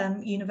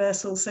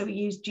universal, so we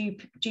used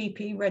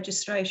GP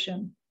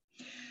registration.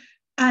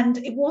 And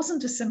it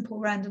wasn't a simple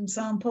random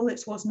sample,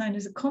 it's what's known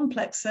as a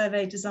complex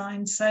survey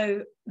design.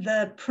 So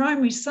the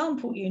primary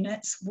sample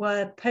units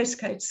were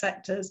postcode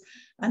sectors,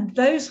 and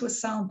those were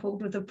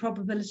sampled with a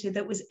probability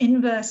that was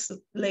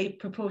inversely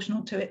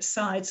proportional to its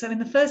size. So in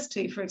the first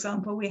 2, for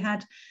example, we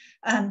had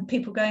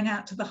people going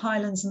out to the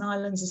Highlands and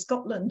Islands of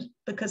Scotland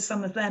because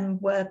some of them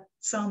were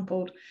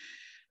sampled.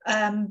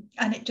 And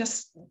it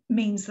just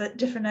means that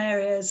different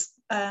areas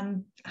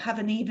have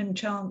an even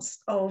chance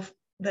of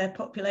their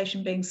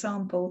population being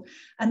sampled.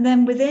 And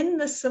then within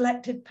the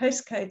selected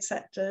postcode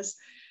sectors,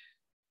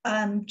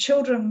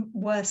 children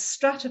were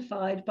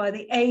stratified by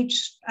the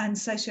age and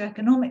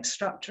socioeconomic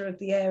structure of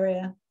the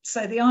area.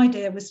 So the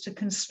idea was to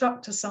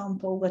construct a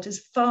sample that, as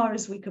far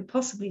as we could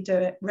possibly do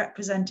it,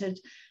 represented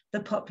the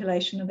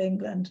population of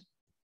England.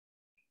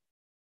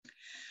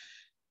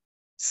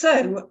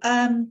 So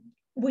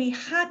we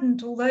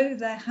hadn't, although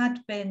there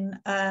had been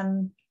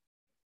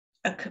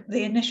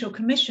the initial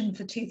commission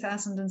for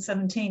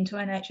 2017 to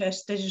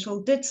NHS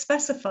Digital did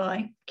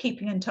specify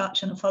keeping in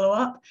touch and a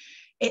follow-up,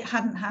 it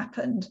hadn't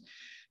happened.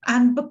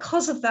 And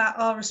because of that,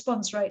 our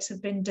response rates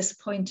have been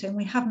disappointing.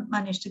 We haven't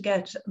managed to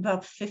get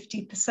above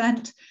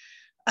 50%.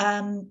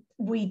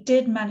 We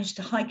did manage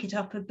to hike it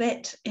up a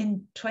bit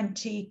in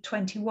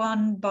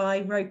 2021 by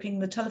roping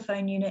the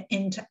telephone unit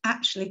in to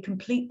actually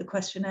complete the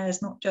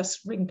questionnaires, not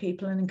just ring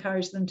people and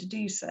encourage them to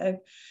do so.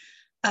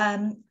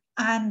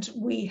 And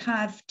we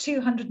have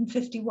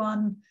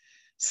 251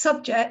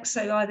 subjects,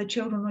 so either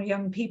children or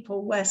young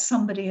people, where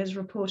somebody has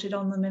reported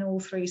on them in all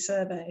 3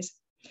 surveys.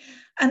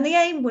 And the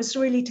aim was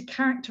really to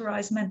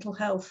characterize mental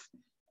health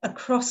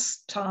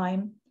across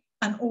time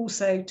and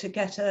also to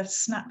get a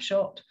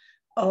snapshot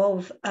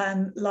of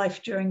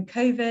life during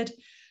COVID,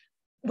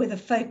 with a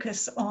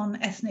focus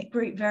on ethnic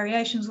group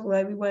variations,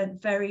 although we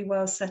weren't very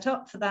well set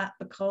up for that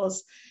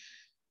because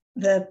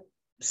the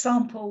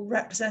sample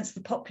represents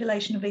the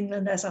population of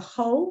England as a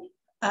whole,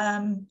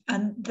 and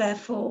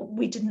therefore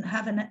we didn't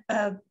have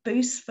a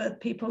boost for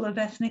people of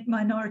ethnic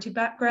minority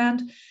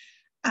background,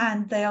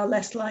 and they are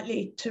less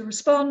likely to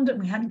respond,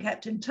 and we hadn't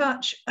kept in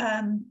touch.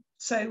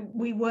 So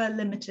we were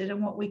limited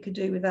in what we could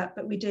do with that,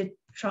 but we did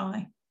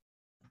try.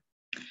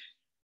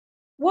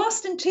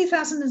 Whilst in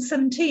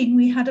 2017,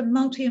 we had a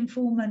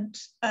multi-informant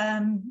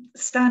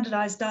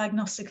standardized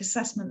diagnostic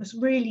assessment that's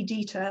really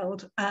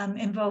detailed,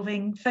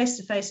 involving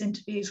face-to-face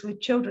interviews with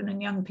children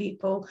and young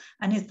people,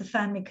 and if the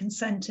family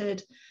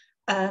consented,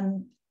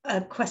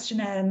 a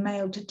questionnaire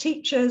mailed to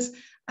teachers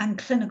and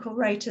clinical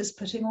raters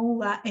putting all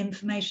that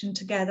information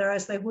together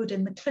as they would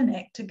in the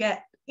clinic to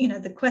get,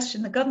 the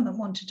question the government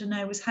wanted to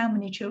know was how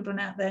many children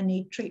out there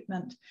need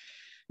treatment.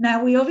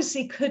 Now, we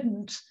obviously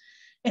couldn't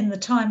in the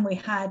time we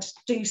had,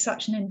 do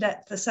such an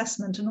in-depth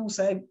assessment, and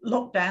also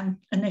lockdown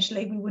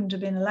initially, we wouldn't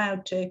have been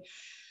allowed to.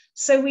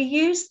 So we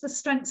used the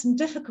Strengths and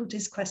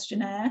Difficulties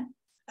questionnaire,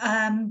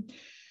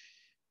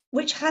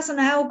 which has an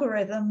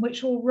algorithm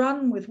which will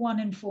run with one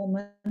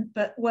informant,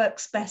 but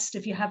works best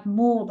if you have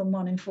more than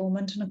one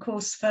informant. And of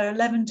course, for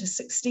 11 to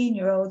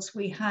 16-year-olds,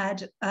 we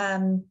had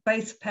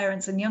both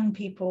parents and young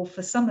people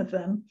for some of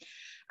them.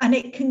 And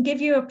it can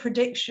give you a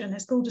prediction.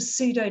 It's called a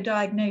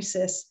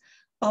pseudo-diagnosis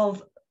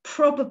of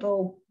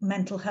probable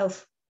mental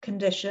health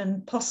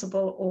condition,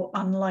 possible or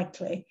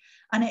unlikely.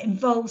 And it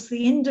involves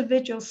the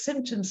individual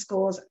symptom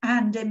scores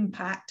and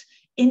impact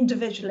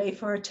individually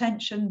for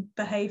attention,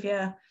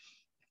 behavior,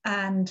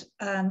 and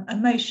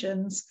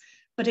emotions,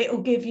 but it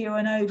will give you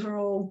an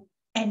overall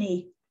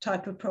any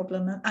type of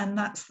problem, and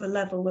that's the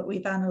level that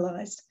we've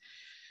analysed.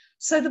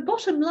 So the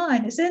bottom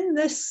line is, in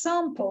this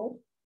sample,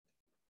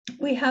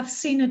 we have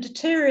seen a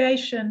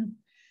deterioration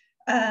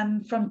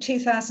from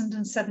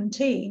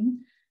 2017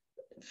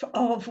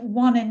 of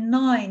 1 in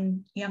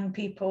 9 young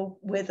people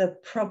with a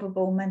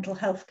probable mental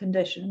health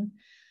condition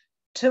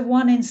to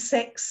 1 in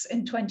 6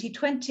 in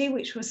 2020,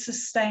 which was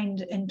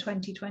sustained in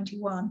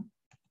 2021.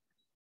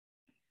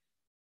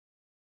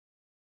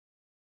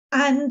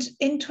 And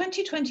in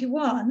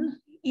 2021,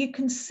 you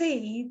can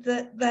see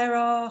that there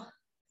are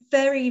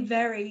very,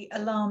 very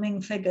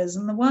alarming figures.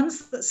 And the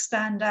ones that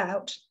stand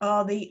out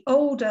are the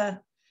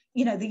older,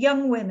 the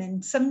young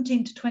women,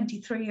 17 to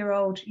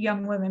 23-year-old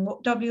young women,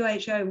 what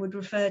WHO would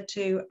refer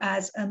to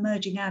as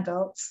emerging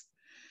adults,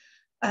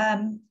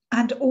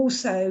 and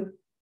also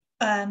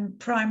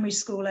primary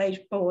school age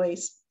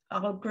boys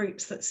are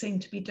groups that seem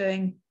to be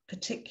doing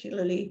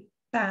particularly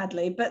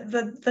badly. But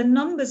the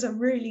numbers are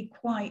really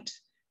quite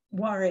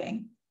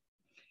worrying.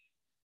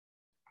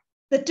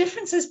 The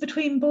differences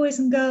between boys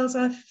and girls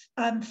I've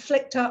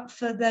flicked up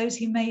for those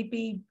who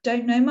maybe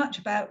don't know much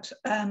about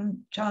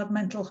child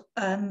mental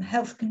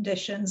health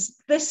conditions.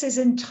 This is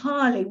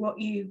entirely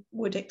what you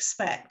would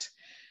expect,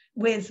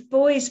 with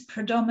boys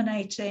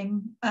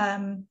predominating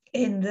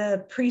in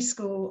the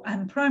preschool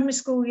and primary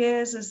school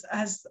years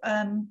as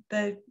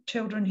the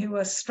children who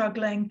are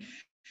struggling,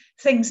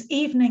 things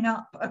evening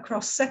up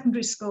across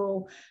secondary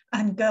school,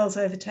 and girls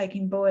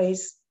overtaking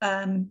boys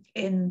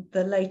in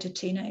the later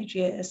teenage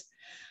years.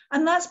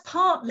 And that's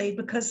partly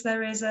because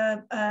there is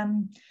a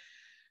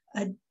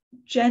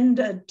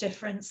gender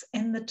difference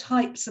in the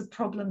types of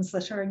problems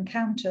that are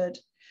encountered.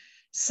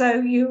 So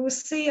you will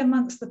see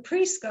amongst the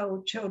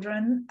preschool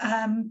children,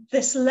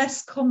 this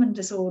less common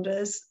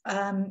disorders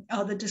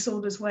are the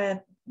disorders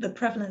where the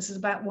prevalence is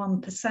about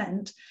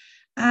 1%.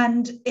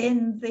 And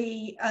in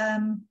the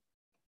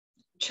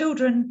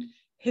children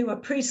who are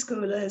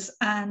preschoolers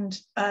and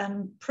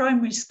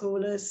primary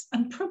schoolers,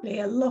 and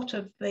probably a lot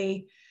of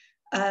the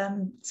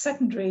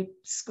secondary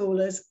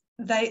schoolers,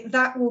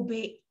 that will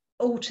be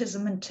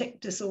autism and tic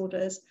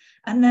disorders.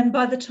 And then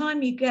by the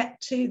time you get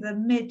to the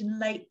mid and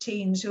late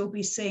teens, you'll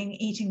be seeing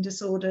eating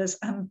disorders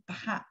and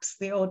perhaps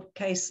the odd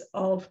case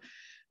of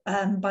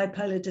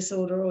bipolar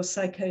disorder or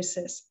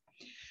psychosis.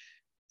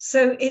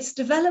 So it's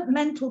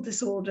developmental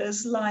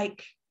disorders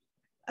like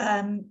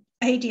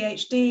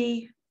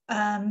ADHD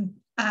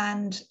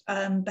and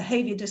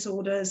behavior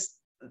disorders,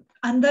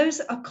 and those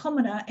are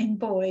commoner in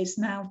boys.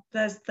 Now,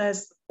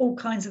 there's all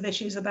kinds of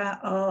issues about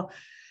our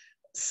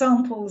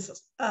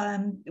samples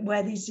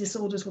where these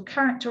disorders were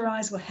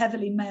characterized, were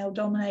heavily male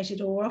dominated,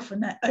 or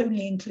often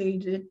only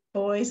included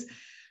boys,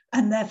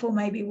 and therefore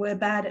maybe we're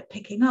bad at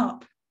picking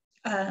up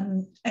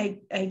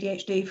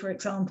ADHD, for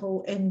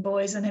example, in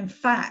boys. And in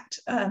fact,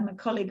 a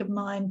colleague of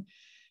mine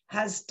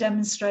has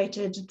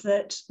demonstrated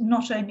that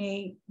not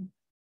only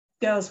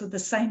girls with the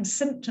same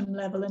symptom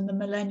level in the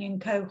millennium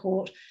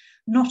cohort,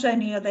 not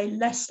only are they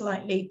less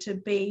likely to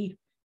be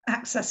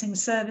accessing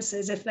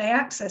services, if they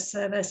access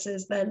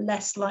services, they're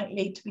less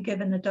likely to be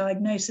given a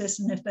diagnosis.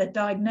 And if they're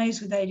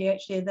diagnosed with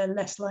ADHD, they're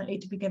less likely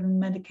to be given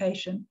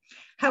medication.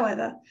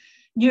 However,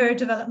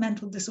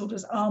 neurodevelopmental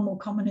disorders are more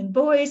common in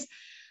boys.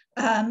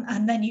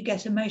 And then you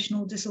get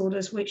emotional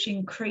disorders, which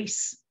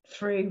increase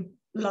through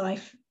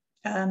life.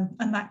 And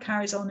that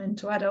carries on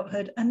into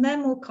adulthood, and they're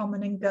more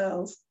common in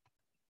girls.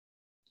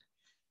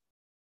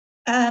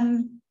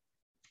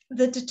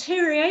 The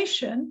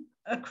deterioration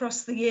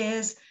across the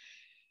years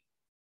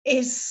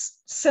is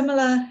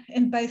similar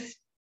in both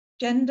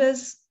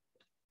genders,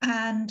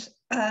 and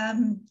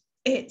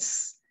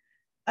it's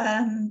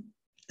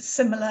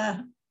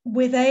similar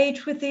with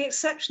age, with the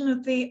exception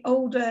of the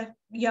older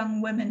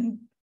young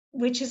women,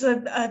 which is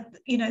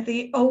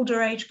the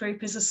older age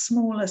group is a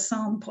smaller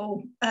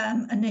sample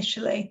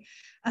initially,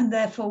 and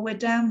therefore we're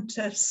down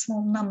to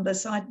small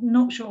numbers. So I'm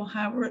not sure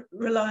how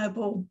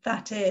reliable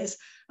that is,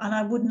 and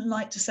I wouldn't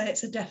like to say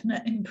it's a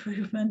definite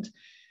improvement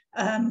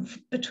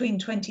between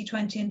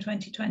 2020 and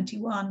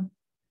 2021.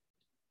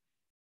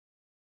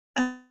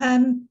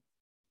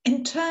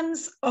 In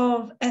terms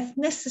of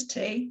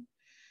ethnicity,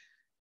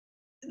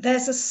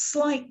 there's a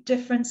slight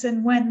difference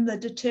in when the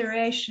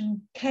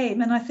deterioration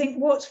came. And I think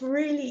what's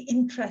really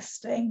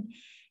interesting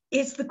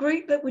is the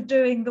group that were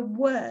doing the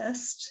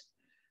worst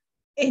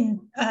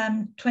in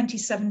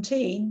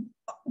 2017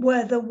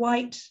 were the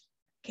white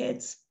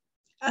kids.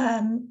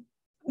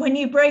 When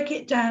you break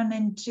it down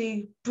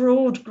into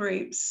broad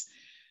groups,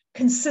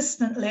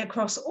 consistently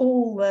across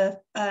all the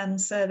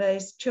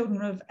surveys,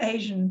 children of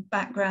Asian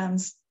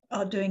backgrounds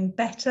are doing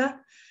better.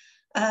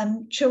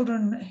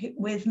 Children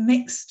with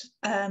mixed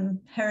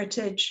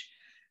heritage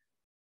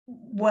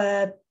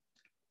were,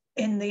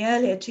 in the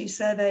earlier two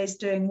surveys,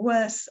 doing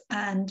worse,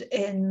 and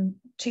in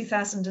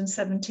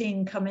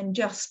 2017 coming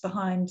just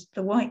behind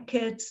the white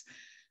kids.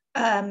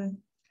 And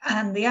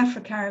the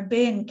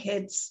Afro-Caribbean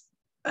kids,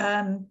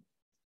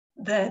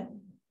 they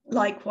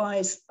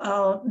likewise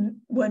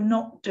were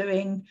not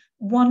doing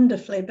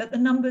wonderfully, but the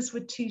numbers were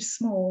too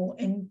small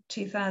in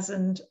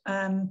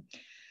 2004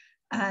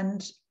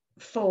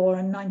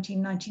 and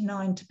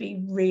 1999 to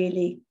be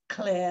really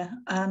clear.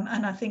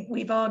 And I think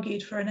we've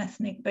argued for an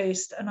ethnic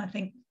boost, and I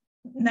think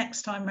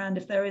next time round,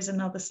 if there is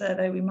another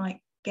survey, we might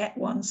get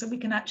one so we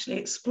can actually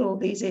explore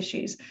these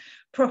issues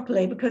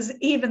properly, because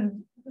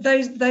even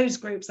those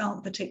groups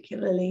aren't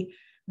particularly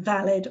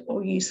valid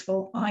or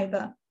useful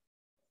either.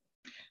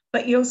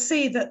 But you'll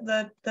see that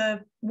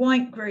the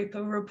white group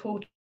are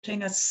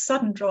reporting a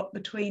sudden drop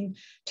between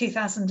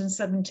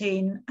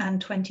 2017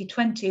 and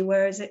 2020,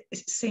 whereas it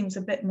seems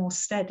a bit more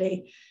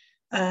steady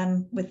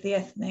with the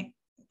ethnic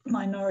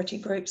minority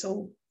groups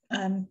all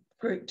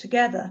grouped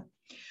together.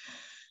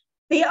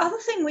 The other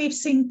thing we've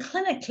seen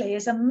clinically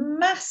is a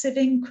massive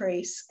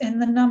increase in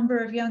the number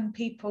of young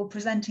people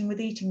presenting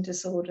with eating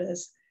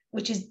disorders,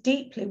 which is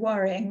deeply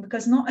worrying,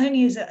 because not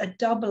only is it a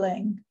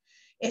doubling,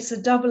 it's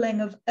a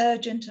doubling of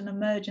urgent and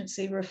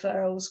emergency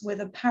referrals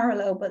with a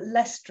parallel but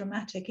less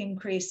dramatic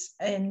increase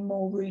in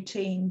more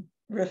routine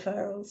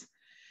referrals.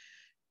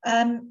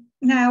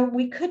 Now,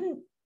 we couldn't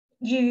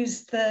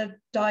use the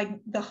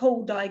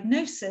whole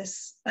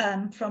diagnosis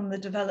from the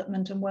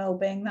development and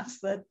wellbeing.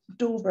 That's the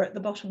dauber at the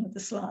bottom of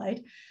the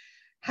slide.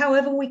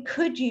 However, we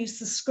could use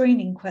the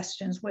screening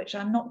questions, which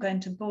I'm not going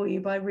to bore you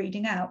by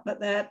reading out,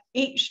 but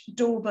each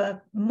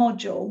dauber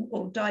module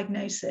or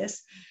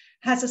diagnosis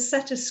has a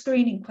set of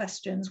screening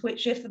questions,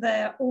 which if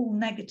they're all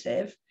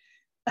negative,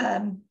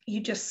 you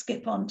just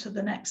skip on to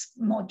the next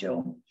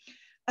module.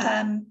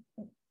 And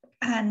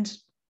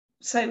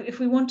so if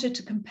we wanted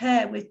to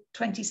compare with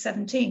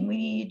 2017, we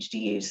needed to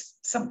use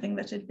something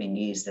that had been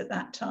used at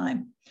that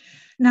time.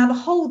 Now, the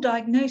whole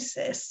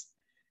diagnosis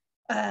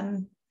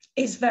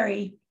is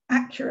very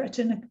accurate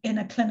in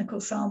a clinical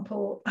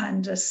sample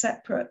and a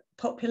separate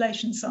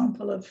population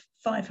sample of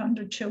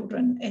 500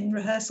 children in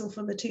rehearsal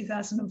for the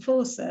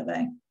 2004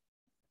 survey.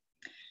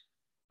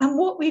 And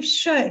what we've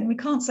shown, we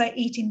can't say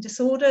eating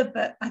disorder,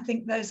 but I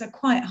think those are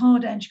quite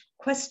hard-edged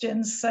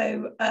questions.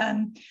 So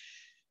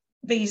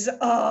these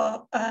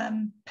are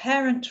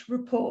parent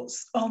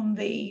reports on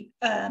the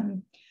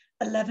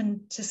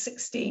 11 to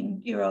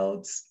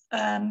 16-year-olds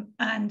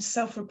and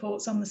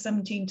self-reports on the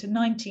 17 to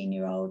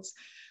 19-year-olds.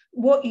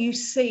 What you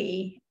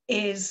see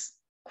is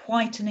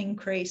quite an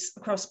increase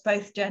across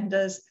both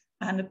genders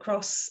and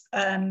across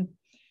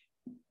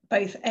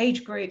both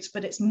age groups,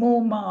 but it's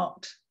more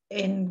marked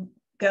in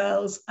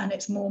girls and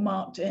it's more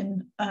marked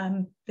in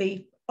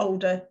the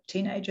older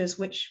teenagers,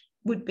 which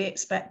would be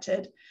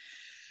expected.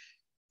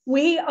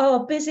 We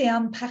are busy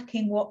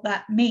unpacking what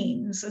that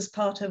means as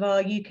part of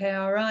our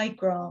UKRI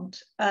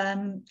grant.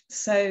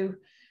 So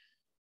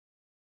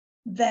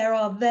there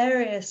are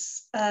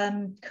various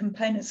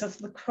components of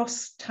the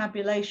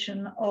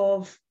cross-tabulation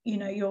of,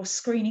 your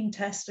screening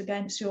test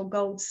against your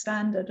gold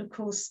standard. Of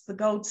course, the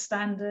gold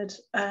standard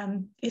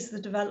is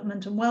the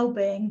development and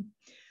wellbeing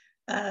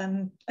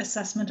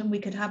assessment, and we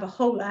could have a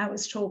whole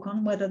hour's talk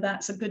on whether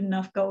that's a good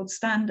enough gold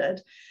standard.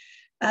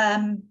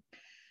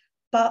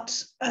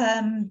 But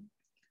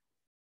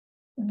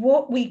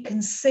what we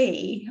can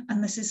see,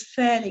 and this is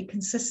fairly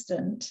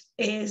consistent,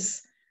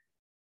 is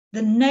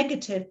the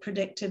negative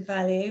predictive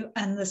value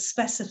and the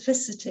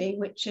specificity,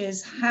 which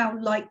is how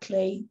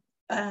likely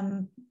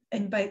in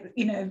both,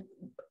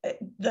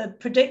 the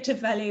predictive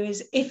value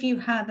is if you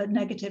have a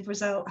negative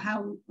result,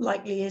 how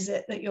likely is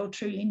it that you're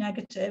truly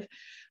negative?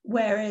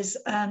 Whereas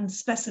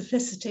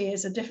specificity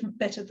is a different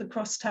bit of the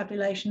cross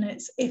tabulation.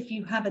 It's if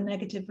you have a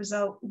negative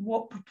result,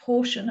 what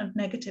proportion of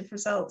negative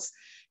results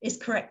is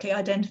correctly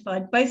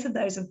identified? Both of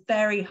those are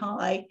very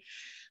high,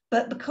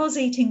 but because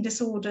eating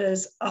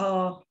disorders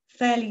are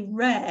fairly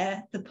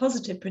rare, the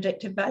positive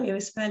predictive value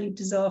is fairly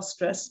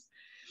disastrous.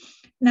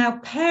 Now,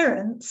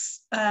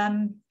 parents,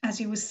 as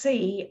you will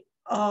see,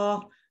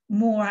 are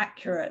more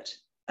accurate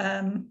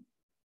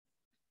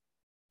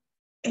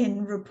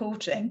in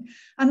reporting.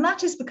 And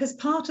that is because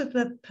part of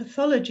the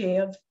pathology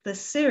of the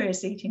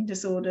serious eating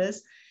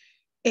disorders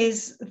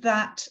is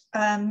that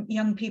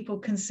young people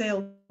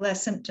conceal their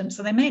symptoms,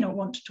 so they may not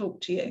want to talk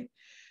to you.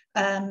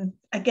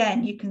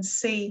 Again, you can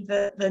see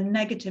that the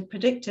negative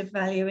predictive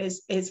value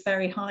is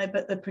very high,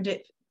 but the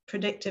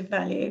predictive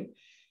value,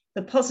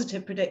 the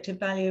positive predictive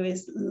value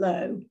is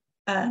low.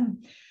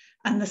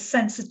 And the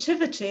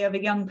sensitivity of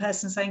a young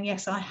person saying,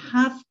 yes, I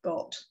have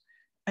got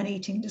an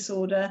eating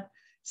disorder,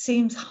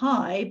 seems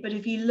high, but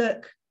if you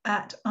look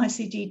at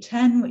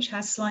ICD-10, which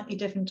has slightly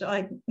different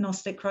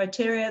diagnostic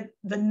criteria.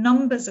 The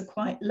numbers are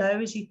quite low,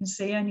 as you can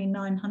see, only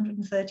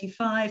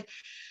 935,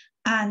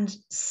 and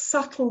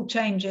subtle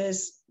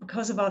changes,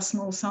 because of our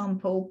small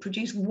sample,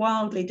 produce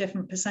wildly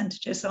different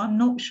percentages. So I'm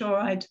not sure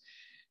I'd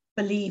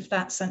believe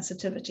that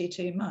sensitivity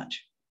too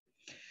much.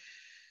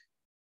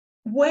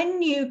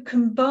 When you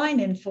combine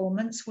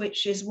informants,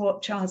 which is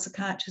what child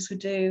psychiatrists would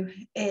do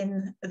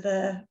in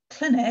the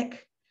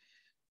clinic,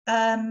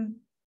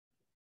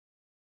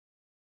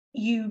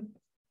 you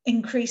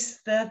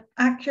increase the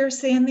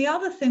accuracy. And the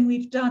other thing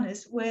we've done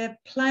is we're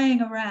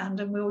playing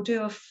around, and we'll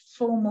do a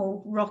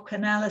formal ROC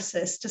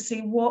analysis to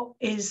see what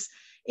is,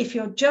 if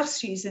you're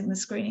just using the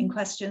screening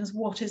questions,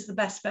 what is the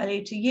best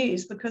value to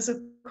use? Because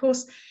of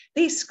course,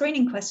 these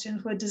screening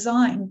questions were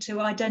designed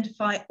to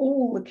identify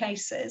all the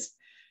cases.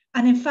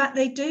 And in fact,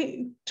 they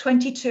do.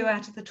 22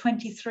 out of the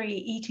 23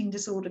 eating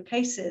disorder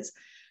cases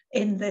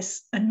in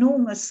this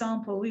enormous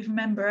sample. We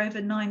remember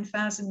over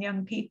 9,000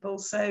 young people,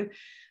 so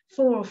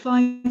 4,000 or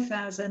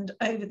 5,000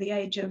 over the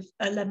age of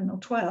 11 or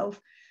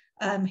 12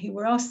 who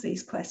were asked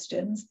these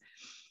questions.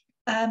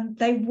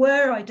 They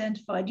were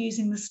identified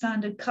using the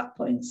standard cut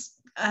points.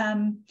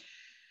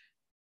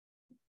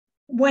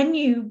 When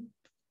you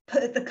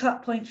put the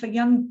cut point for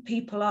young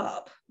people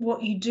up,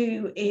 what you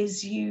do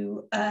is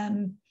you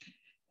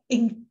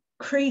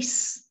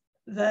increase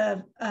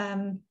the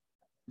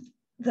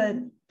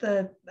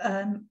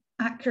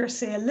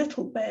accuracy a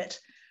little bit,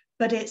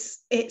 but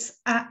it's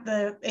at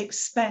the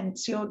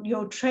expense.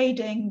 You're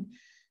trading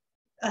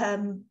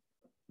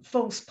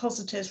false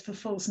positives for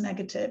false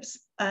negatives.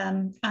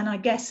 And I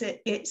guess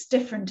it's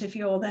different if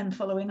you're then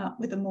following up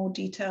with a more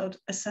detailed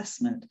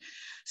assessment.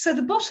 So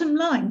the bottom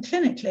line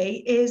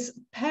clinically is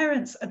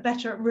parents are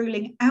better at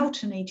ruling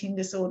out an eating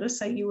disorder,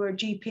 say you were a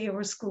GP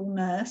or a school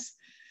nurse,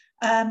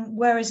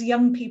 whereas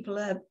young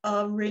people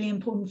are really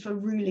important for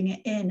ruling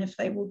it in if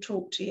they will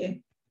talk to you.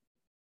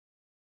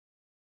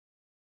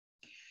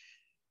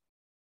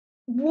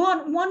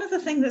 One of the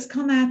things that's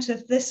come out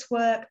of this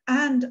work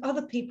and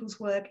other people's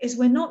work is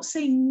we're not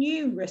seeing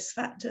new risk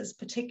factors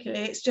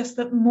particularly. It's just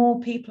that more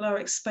people are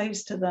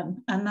exposed to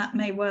them, and that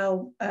may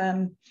well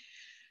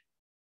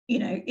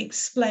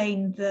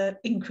explain the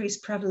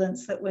increased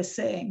prevalence that we're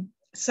seeing.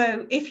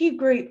 So if you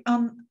group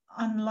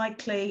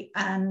unlikely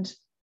and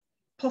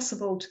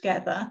possible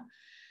together,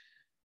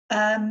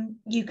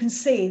 you can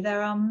see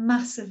there are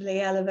massively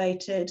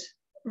elevated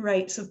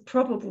rates of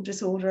probable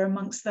disorder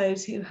amongst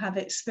those who have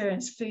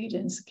experienced food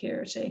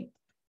insecurity.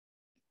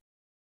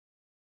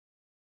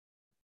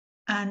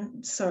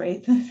 And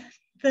sorry,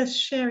 the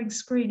sharing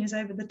screen is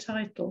over the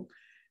title.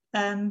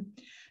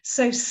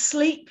 So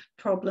sleep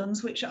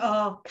problems, which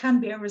can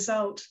be a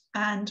result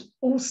and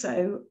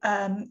also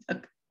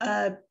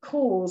a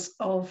cause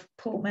of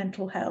poor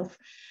mental health,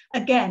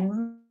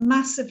 again,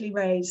 massively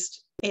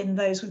raised in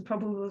those with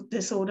probable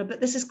disorder, but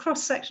this is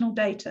cross-sectional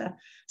data.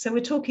 So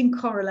we're talking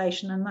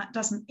correlation, and that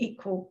doesn't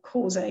equal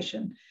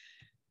causation,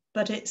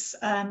 but it's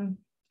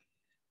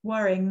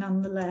worrying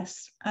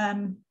nonetheless.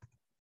 Oh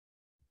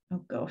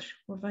gosh,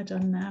 what have I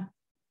done now?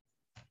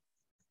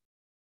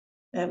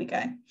 There we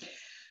go.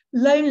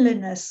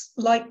 Loneliness,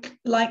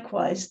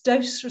 likewise,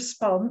 dose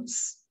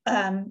response,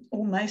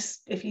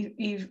 almost, if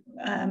you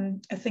are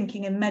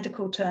thinking in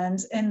medical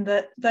terms, in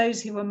that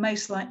those who were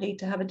most likely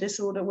to have a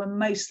disorder were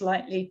most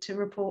likely to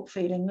report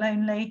feeling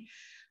lonely,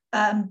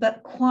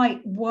 but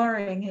quite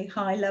worryingly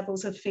high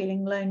levels of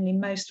feeling lonely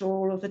most or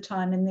all of the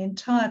time in the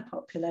entire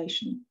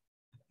population.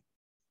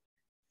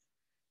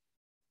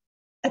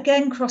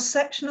 Again,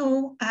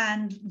 cross-sectional,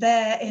 and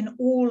there in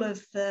all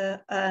of the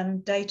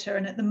data,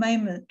 and at the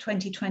moment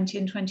 2020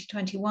 and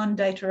 2021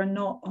 data are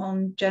not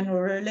on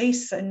general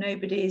release, so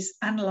nobody's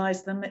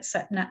analysed them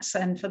except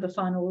NatSen for the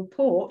final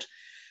report,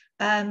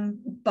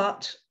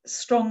 but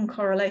strong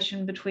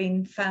correlation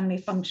between family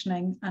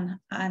functioning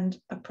and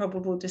a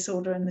probable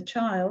disorder in the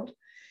child.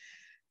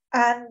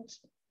 And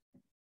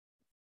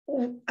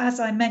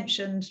as I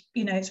mentioned,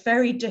 it's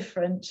very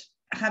different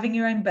having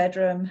your own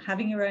bedroom,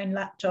 having your own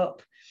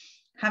laptop,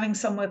 having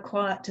somewhere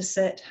quiet to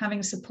sit,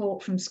 having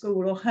support from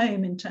school or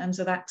home in terms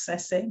of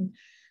accessing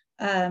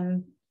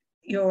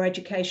your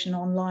education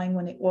online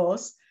when it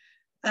was.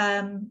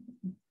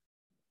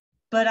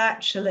 But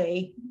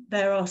actually,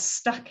 there are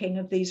stacking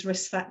of these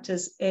risk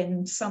factors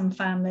in some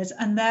families,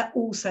 and they're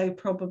also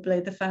probably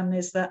the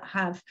families that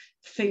have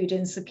food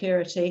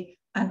insecurity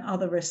and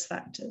other risk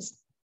factors.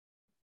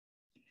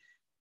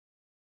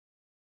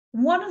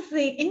 One of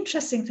the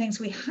interesting things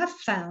we have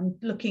found,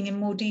 looking in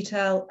more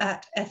detail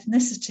at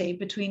ethnicity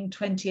between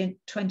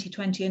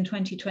 2020 and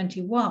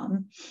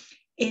 2021,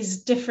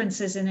 is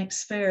differences in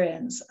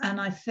experience. And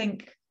I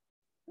think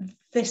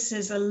this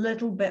is a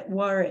little bit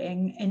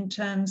worrying in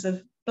terms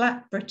of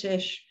Black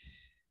British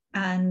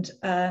and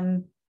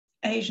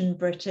Asian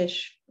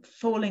British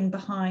falling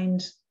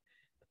behind,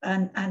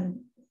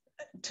 and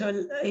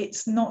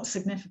it's not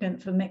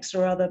significant for mixed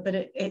or other, but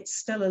it's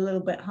still a little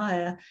bit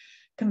higher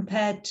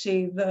compared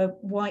to the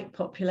white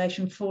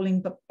population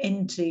falling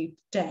into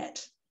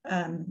debt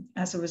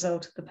as a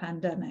result of the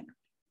pandemic.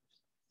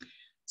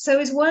 So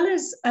as well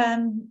as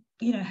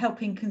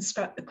helping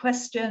construct the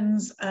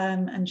questions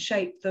and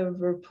shape the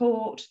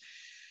report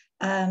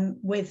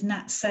with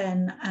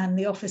NatSen and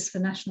the Office for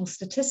National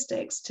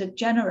Statistics to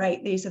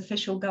generate these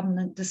official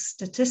government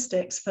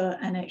statistics for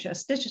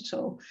NHS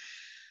Digital,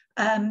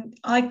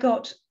 I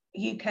got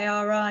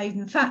UKRI.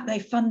 In fact, they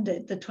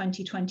funded the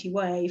 2020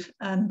 wave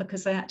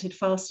because they acted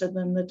faster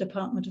than the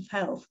Department of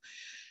Health.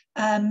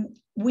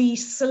 We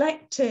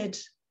selected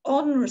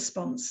on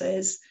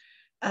responses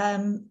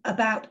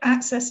about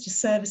access to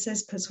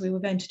services, because we were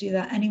going to do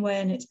that anyway,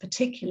 and it's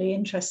particularly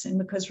interesting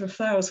because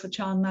referrals for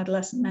child and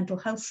adolescent mental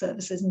health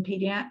services and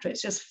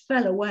paediatrics just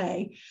fell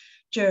away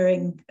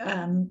during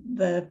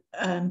the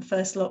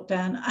first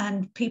lockdown,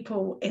 and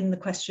people in the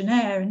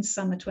questionnaire in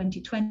summer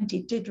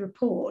 2020 did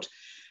report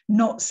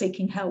not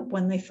seeking help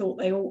when they thought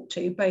they ought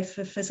to, both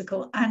for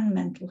physical and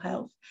mental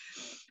health.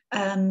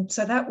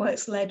 So that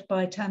work's led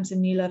by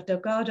Tamsin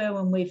Delgado,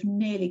 and we've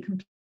nearly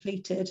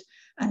completed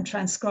and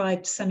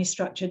transcribed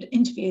semi-structured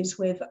interviews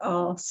with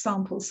our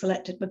samples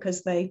selected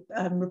because they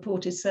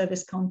reported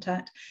service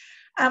contact.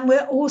 And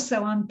we're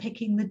also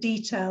unpicking the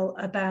detail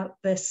about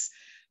this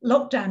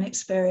lockdown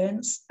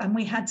experience. And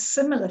we had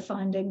similar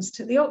findings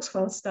to the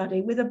Oxford study,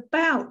 with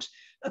about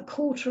a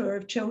quarter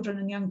of children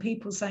and young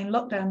people saying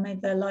lockdown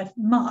made their life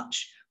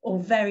much or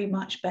very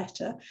much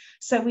better.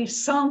 So we've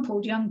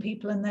sampled young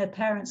people and their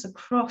parents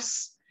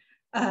across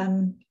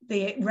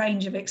the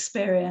range of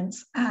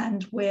experience,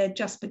 and we're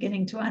just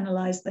beginning to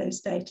analyse those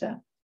data.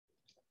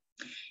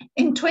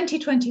 In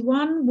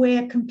 2021,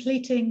 we're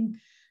completing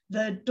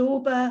the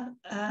DORBA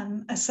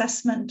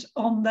assessment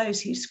on those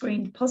who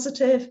screened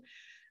positive,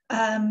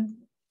 and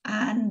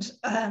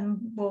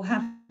we'll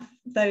have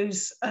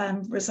those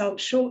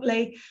results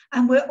shortly.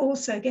 And we're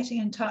also getting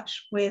in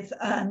touch with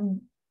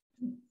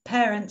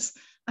parents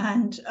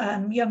and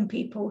young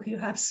people who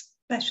have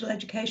special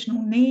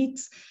educational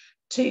needs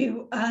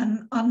to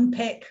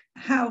unpick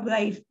how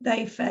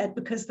they fared,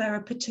 because they're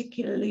a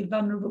particularly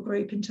vulnerable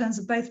group in terms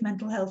of both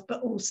mental health,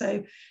 but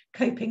also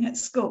coping at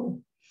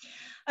school.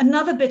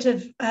 Another bit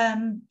of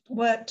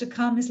work to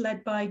come is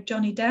led by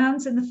Johnny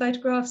Downs in the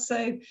photograph.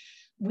 So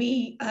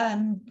we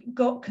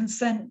got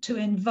consent to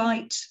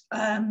invite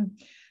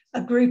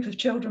a group of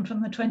children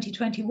from the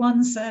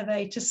 2021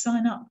 survey to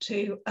sign up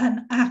to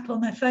an app on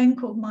their phone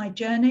called My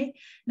Journey.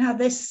 Now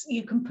this,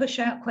 you can push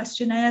out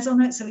questionnaires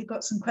on it. So we've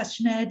got some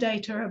questionnaire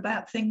data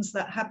about things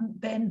that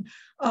haven't been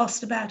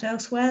asked about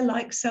elsewhere,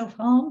 like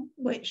self-harm,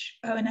 which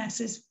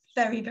ONS is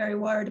very, very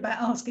worried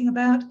about asking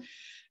about.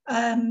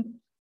 And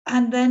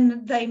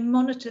then they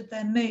monitored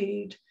their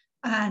mood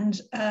and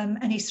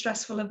any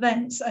stressful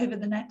events over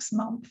the next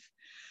month.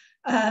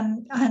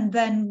 And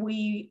then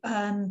we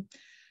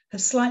have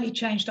slightly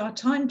changed our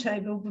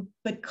timetable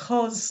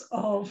because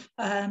of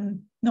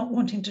not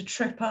wanting to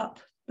trip up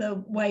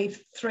the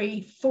Wave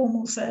 3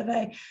 formal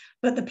survey.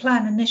 But the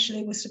plan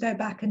initially was to go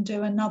back and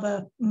do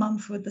another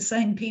month with the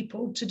same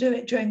people, to do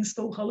it during the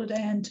school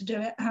holiday and to do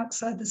it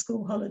outside the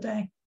school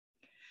holiday.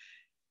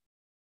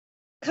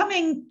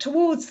 Coming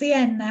towards the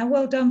end now,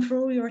 well done for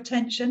all your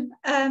attention.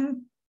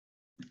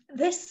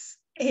 This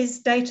is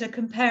data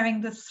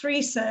comparing the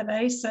 3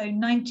 surveys, so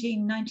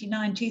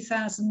 1999,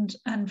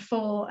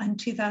 2004 and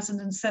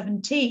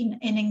 2017,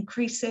 in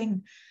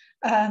increasing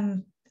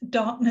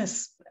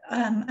darkness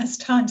as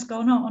time's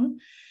gone on.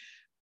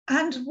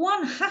 And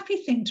one happy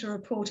thing to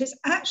report is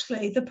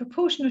actually the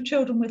proportion of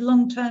children with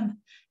long-term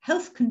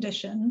health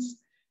conditions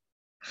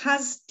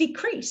has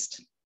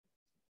decreased.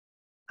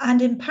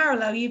 And in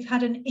parallel, you've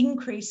had an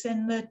increase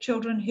in the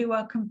children who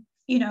are,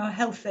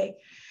 healthy.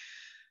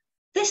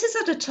 This is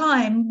at a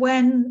time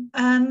when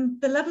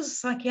the levels of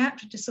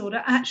psychiatric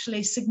disorder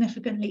actually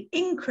significantly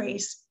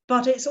increase,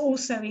 but it's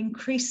also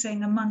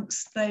increasing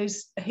amongst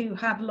those who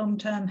have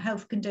long-term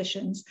health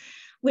conditions,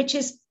 which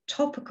is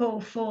topical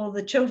for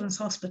the Children's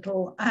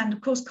Hospital. And of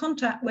course,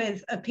 contact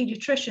with a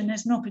paediatrician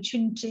is an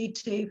opportunity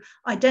to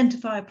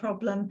identify a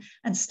problem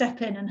and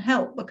step in and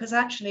help, because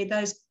actually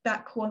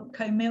that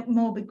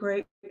comorbid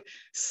group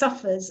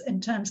suffers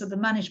in terms of the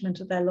management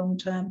of their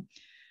long-term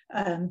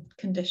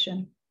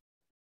condition.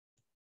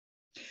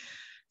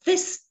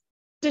 This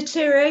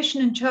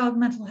deterioration in child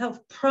mental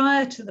health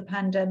prior to the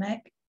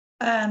pandemic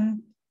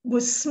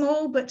was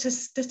small but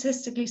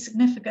statistically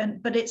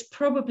significant, but it's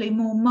probably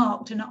more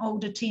marked in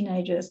older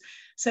teenagers.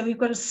 So we've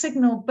got a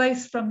signal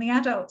both from the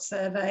adult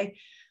survey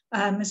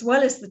as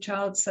well as the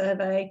child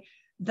survey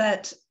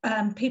that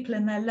people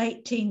in their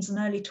late teens and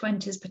early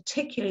 20s,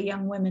 particularly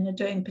young women, are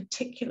doing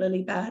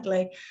particularly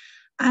badly.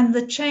 And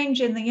the change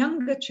in the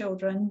younger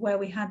children, where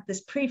we had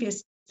this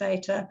previous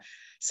data,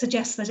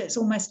 suggests that it's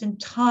almost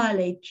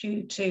entirely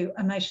due to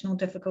emotional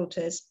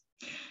difficulties.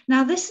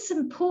 Now, this is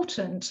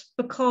important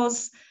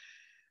because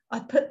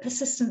I put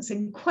persistence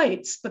in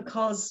quotes,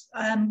 because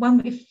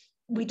when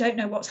we don't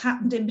know what's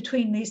happened in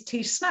between these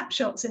 2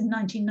 snapshots in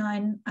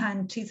 1999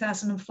 and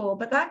 2004,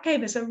 but that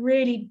gave us a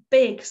really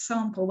big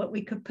sample that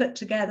we could put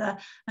together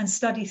and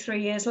study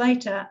 3 years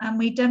later. And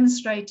we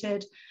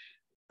demonstrated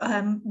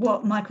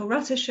what Michael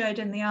Rutter showed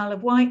in the Isle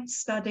of Wight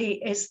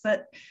study, is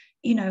that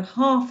you know,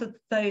 half of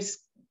those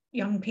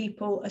young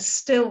people are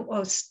still,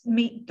 or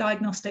meet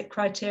diagnostic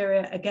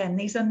criteria. Again,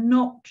 these are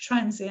not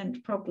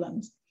transient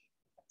problems.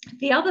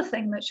 The other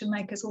thing that should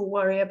make us all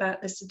worry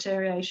about this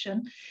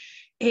deterioration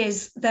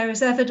is there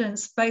is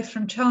evidence both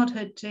from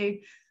childhood to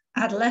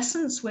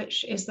adolescence,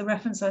 which is the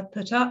reference I've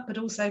put up, but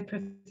also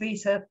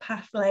Professor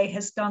Pafley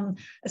has done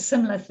a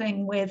similar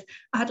thing with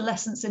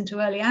adolescence into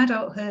early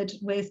adulthood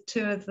with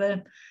 2 of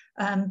the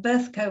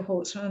birth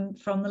cohorts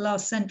from the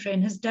last century,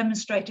 and has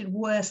demonstrated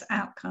worse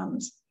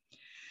outcomes.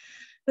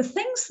 The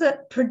things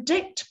that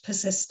predict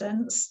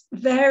persistence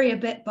vary a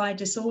bit by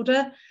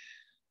disorder,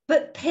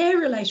 but peer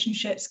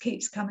relationships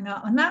keeps coming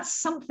up. And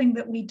that's something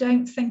that we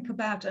don't think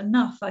about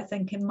enough, I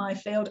think, in my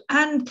field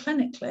and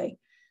clinically.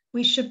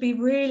 We should be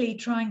really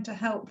trying to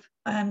help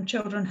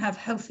children have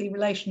healthy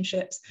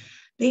relationships.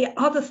 The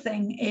other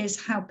thing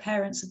is how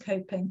parents are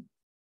coping.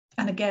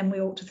 And again, we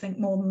ought to think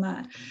more than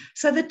that.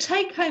 So the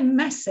take-home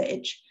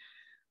message,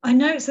 I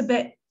know it's a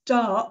bit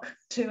dark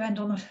to end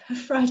on a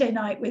Friday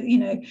night with, you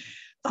know,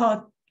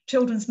 our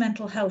children's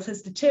mental health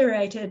has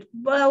deteriorated.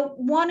 Well,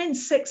 1 in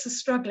 6 are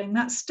struggling.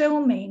 That still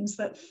means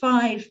that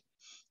 5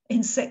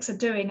 in 6 are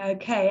doing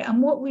okay.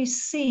 And what we've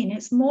seen,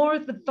 it's more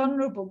of the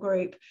vulnerable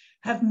group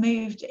have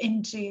moved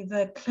into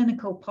the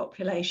clinical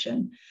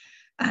population.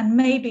 And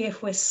maybe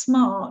if we're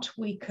smart,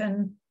 we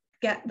can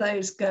get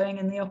those going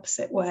in the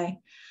opposite way.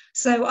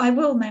 So I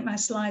will make my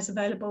slides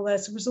available.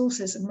 There's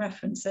resources and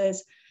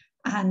references,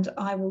 and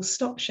I will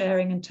stop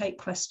sharing and take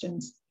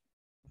questions.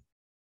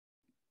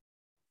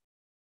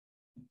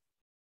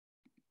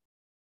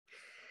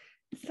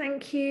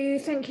 Thank you,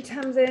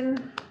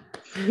 Tamsin.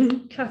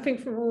 Clapping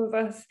from all of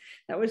us.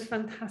 That was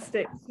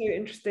fantastic, so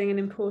interesting and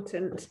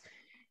important,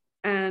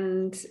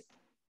 and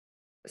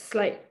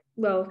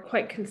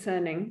quite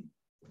concerning,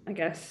 I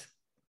guess.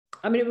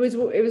 I mean, it was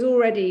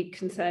already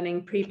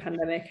concerning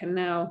pre-pandemic, and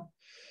now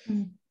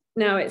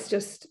it's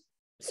just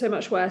so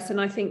much worse. And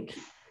I think,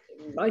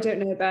 I don't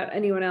know about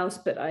anyone else,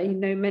 but I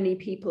know many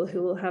people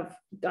who will have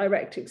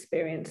direct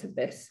experience of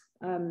this.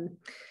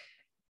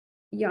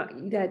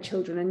 Their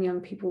children and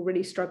young people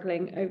really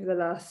struggling over the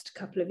last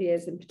couple of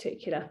years in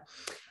particular,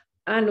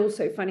 and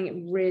also finding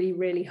it really,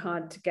 really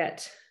hard to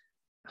get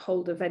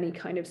hold of any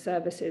kind of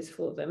services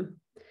for them,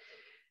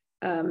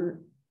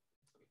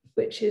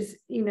 which is,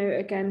 you know,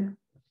 again,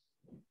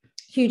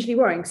 hugely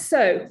worrying.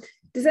 So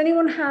does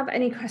anyone have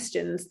any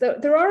questions?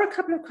 There are a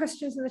couple of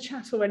questions in the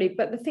chat already,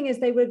 but the thing is,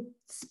 they were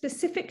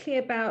specifically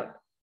about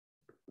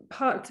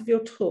parts of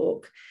your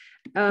talk.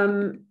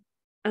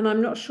 And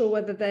I'm not sure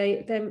whether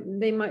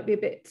they might be a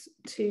bit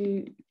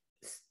too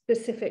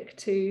specific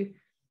to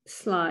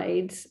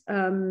slides.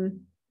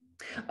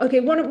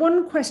 Okay,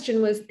 one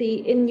question was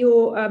in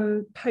your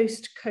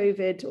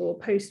post-COVID or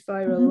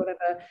post-viral,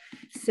 whatever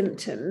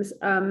symptoms,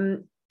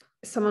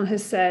 someone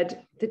has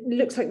said that it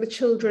looks like the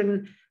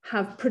children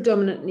have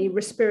predominantly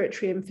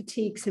respiratory and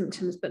fatigue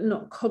symptoms, but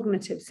not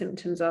cognitive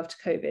symptoms after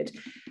COVID.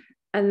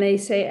 And they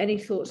say, any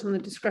thoughts on the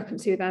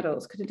discrepancy with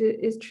adults? Because it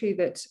is true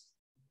that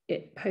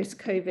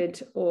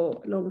post-COVID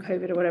or long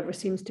COVID or whatever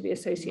seems to be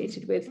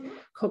associated with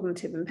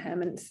cognitive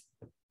impairments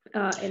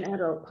in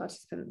adult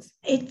participants.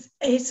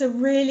 It's a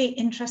really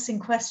interesting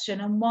question,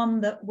 and one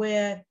that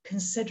we're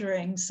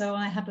considering. So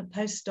I have a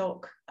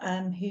postdoc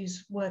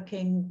who's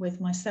working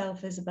with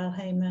myself, Isabel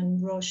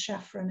Heyman, Roz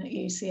Shafran at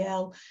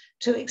UCL,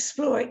 to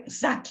explore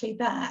exactly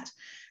that.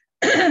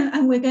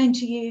 And we're going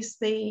to use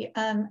the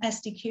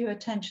SDQ,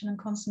 attention and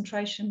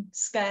concentration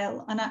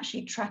scale, and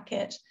actually track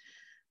it,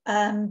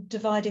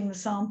 dividing the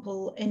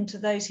sample into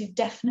those who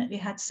definitely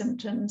had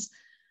symptoms,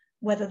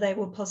 whether they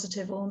were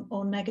positive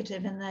or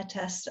negative in their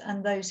test,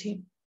 and those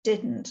who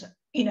didn't,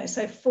 you know,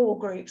 so 4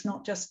 groups,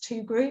 not just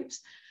 2 groups.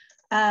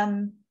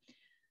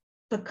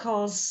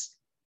 Because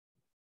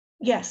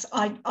yes,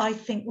 I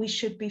think we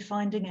should be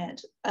finding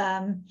it.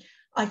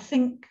 I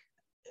think,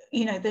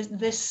 you know,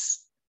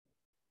 this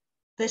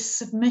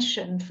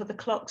submission for the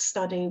clock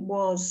study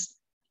was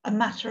a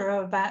matter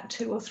of about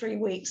 2 or 3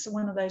 weeks,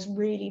 one of those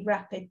really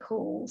rapid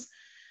calls.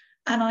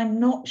 And I'm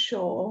not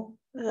sure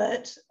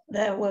that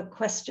there were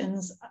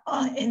questions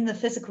in the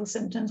physical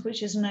symptoms,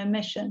 which is an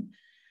omission.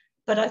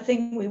 But I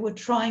think we were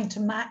trying to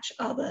match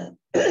other,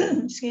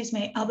 excuse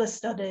me, other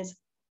studies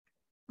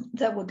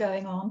that were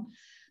going on.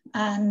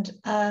 And,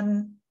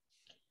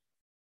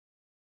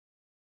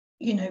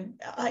 you know,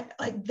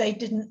 they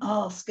didn't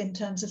ask in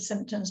terms of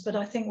symptoms, but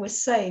I think we're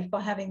saved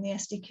by having the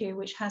SDQ,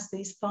 which has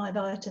these 5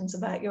 items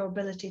about your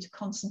ability to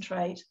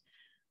concentrate.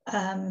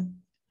 And,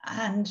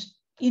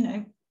 you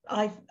know,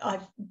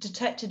 I've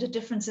detected a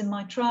difference in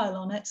my trial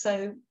on it.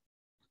 So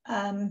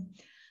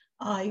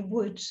I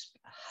would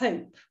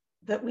hope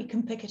that we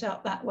can pick it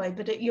up that way,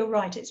 but you're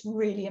right, it's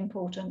really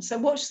important. So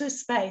watch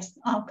this space.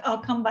 I'll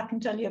come back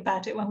and tell you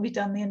about it when we've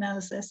done the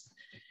analysis.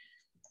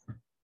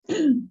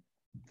 Does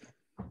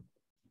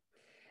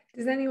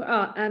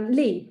anyone,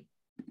 Lee?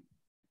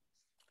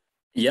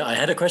 Yeah, I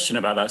had a question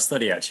about that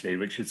study actually,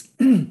 which is,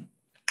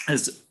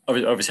 has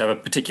obviously have a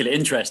particular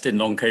interest in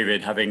long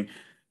COVID, having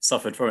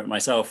suffered from it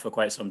myself for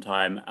quite some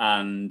time.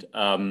 And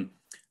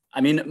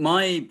I mean,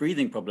 my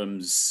breathing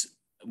problems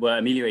were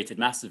ameliorated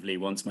massively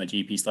once my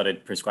GP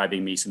started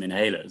prescribing me some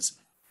inhalers.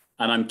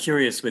 And I'm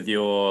curious with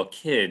your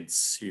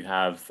kids who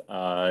have,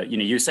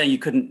 you were saying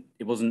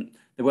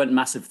there weren't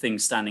massive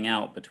things standing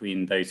out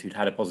between those who'd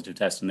had a positive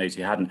test and those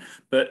who hadn't.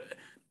 But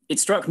it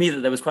struck me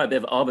that there was quite a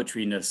bit of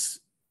arbitrariness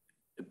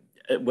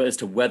as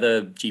to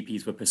whether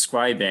GPs were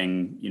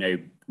prescribing,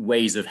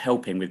 ways of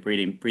helping with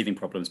breathing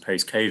problems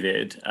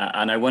post-COVID.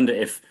 And I wonder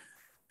if,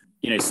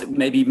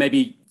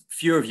 maybe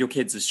fewer of your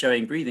kids are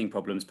showing breathing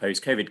problems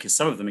post-COVID because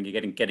some of them are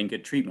getting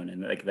good treatment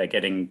and they're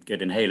getting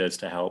good inhalers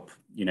to help,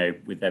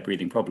 with their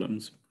breathing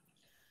problems.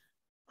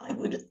 I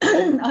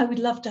would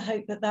love to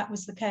hope that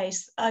was the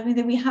case. I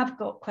mean, we have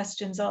got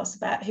questions asked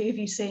about who have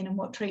you seen and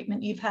what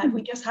treatment you've had.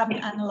 We just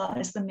haven't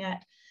analysed them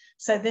yet.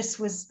 So this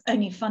was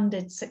only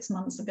funded 6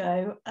 months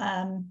ago.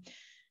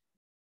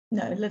 No,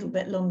 a little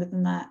bit longer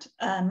than that.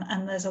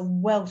 And there's a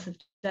wealth of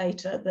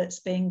data that's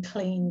being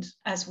cleaned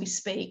as we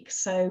speak.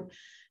 So,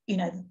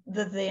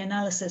 the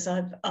analysis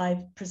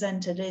I've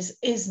presented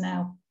is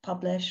now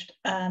published,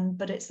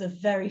 but it's the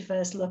very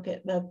first look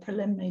at the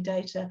preliminary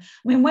data. I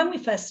mean, when we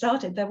first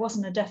started, there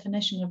wasn't a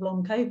definition of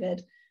long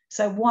COVID.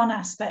 So one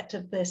aspect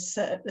of this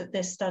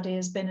study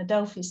has been a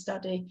Delphi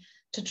study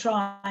to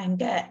try and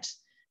get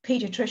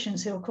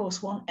paediatricians who, of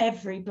course, want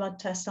every blood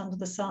test under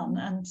the sun,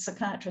 and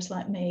psychiatrists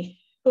like me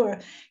who are,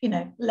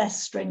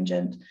 less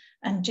stringent,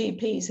 and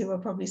GPs who are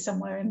probably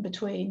somewhere in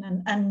between,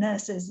 and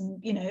nurses,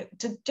 and,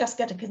 to just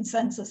get a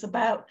consensus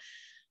about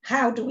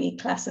how do we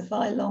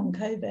classify long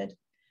COVID.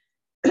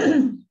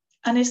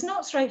 And it's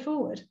not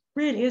straightforward,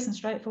 really isn't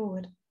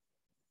straightforward.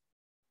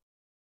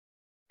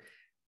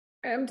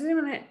 Does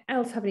anyone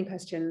else have any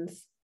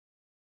questions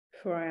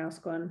before I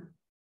ask one?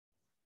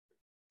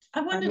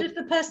 I wondered if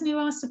the person who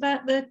asked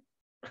about the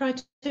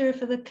criteria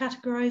for the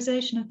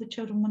categorization of the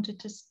children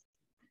wanted to.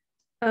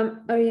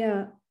 Oh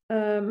yeah,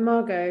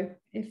 Margot.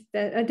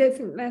 I don't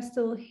think they're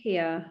still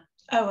here.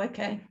 Oh,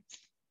 okay.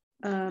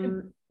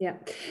 Yeah.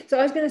 So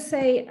I was going to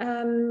say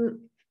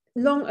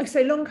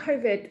long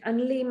COVID,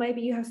 and Lee,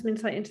 maybe you have some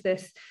insight into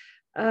this.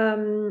 I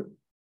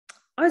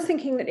was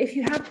thinking that if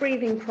you have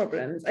breathing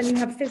problems and you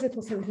have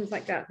physical symptoms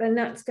like that, then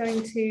that's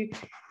going to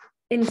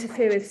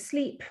interfere with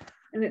sleep,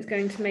 and it's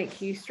going to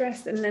make you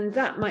stressed, and then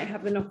that might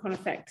have the knock-on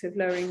effect of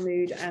lowering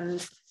mood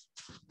and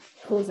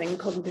causing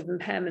cognitive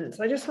impairment.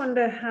 So I just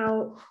wonder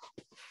how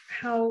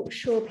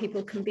sure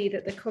people can be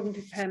that the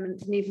cognitive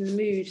impairments and even the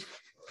mood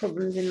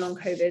problems in long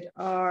COVID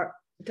are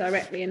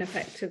directly an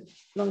effect of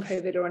long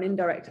COVID or an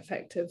indirect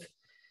effect of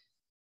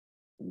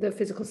the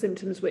physical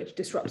symptoms which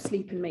disrupt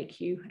sleep and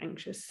make you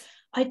anxious.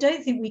 I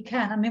don't think we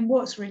can. I mean,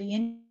 what's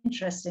really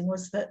interesting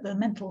was that the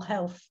mental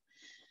health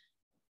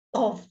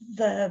of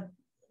the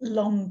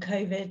long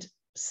COVID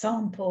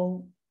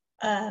sample,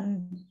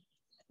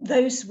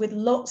 those with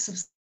lots of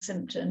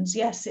symptoms,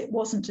 yes,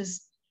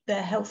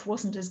 their health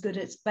wasn't as good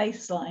as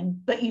baseline,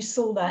 but you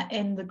saw that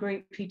in the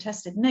group who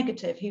tested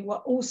negative, who were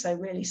also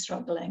really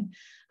struggling.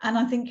 And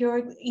I think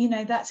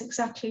that's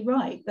exactly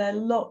right. There are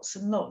lots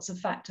and lots of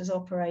factors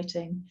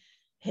operating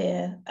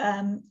here.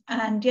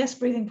 And yes,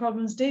 breathing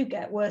problems do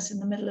get worse in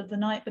the middle of the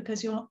night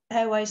because your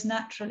airways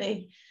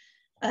naturally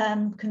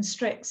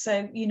constrict.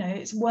 So,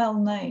 it's well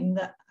known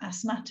that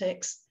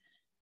asthmatics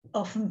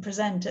often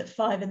present at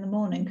 5 in the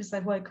morning because they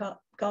woke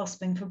up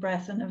gasping for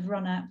breath and have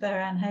run out their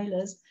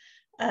inhalers,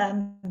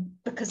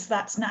 because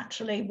that's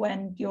naturally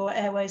when your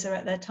airways are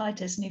at their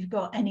tightest, and you've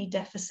got any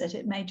deficit,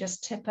 it may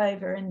just tip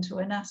over into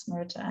an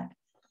asthma attack.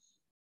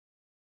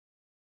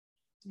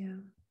 Yeah.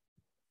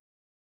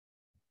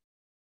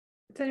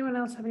 Does anyone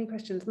else have any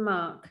questions?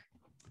 Mark.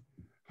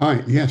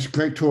 Hi, yes,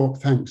 great talk,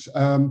 thanks.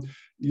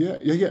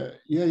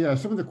 Yeah.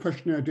 Some of the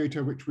questionnaire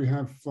data which we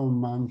have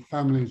from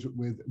families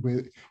with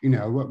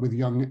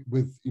young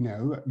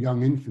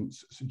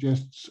infants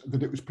suggests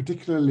that it was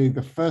particularly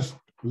the first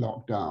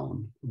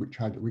lockdown which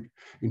had a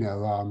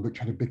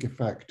big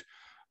effect,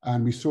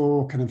 and we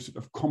saw kind of sort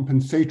of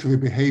compensatory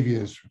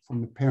behaviours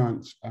from the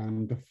parents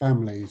and the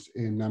families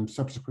in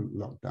subsequent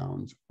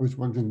lockdowns. I was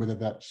wondering whether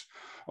that's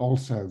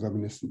also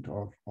reminiscent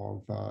of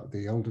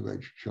the older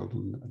age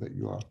children that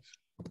you are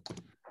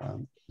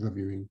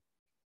reviewing.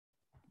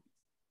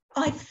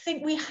 I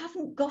think we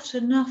haven't got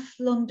enough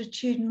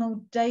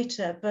longitudinal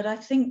data, but I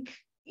think,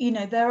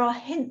 there are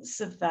hints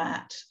of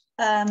that.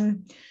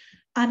 And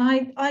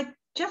I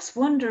just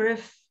wonder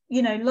if,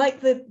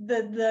 like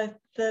the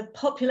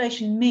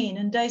population mean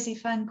and Daisy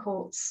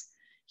Fancourt's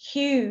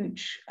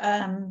huge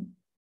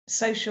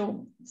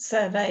social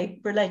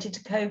survey related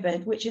to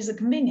COVID, which is a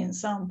convenient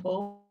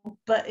sample,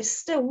 but it's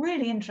still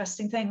really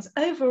interesting things.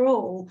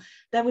 Overall,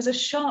 there was a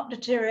sharp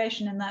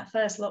deterioration in that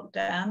first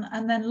lockdown.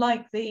 And then,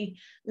 like the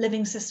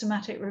Living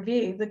Systematic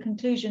Review, the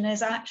conclusion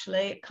is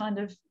actually it kind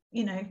of,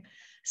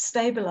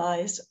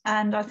 stabilized.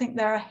 And I think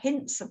there are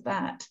hints of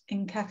that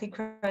in Kathy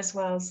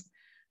Creswell's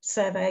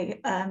survey,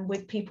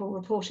 with people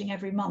reporting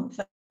every month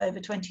over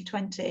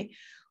 2020,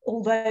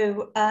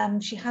 although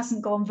she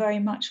hasn't gone very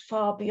much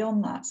far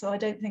beyond that. So I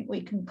don't think we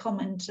can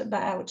comment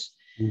about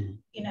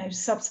you know,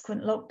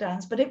 subsequent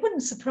lockdowns. But it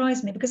wouldn't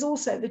surprise me, because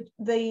also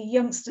the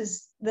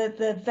youngsters,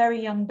 the very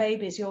young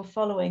babies you're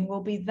following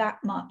will be that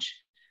much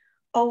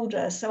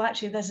older. So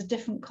actually there's a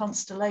different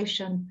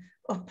constellation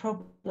of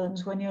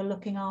problems when you're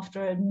looking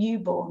after a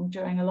newborn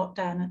during a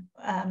lockdown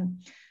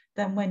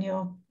than when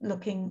you're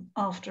looking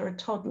after a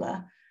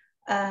toddler.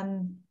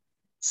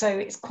 So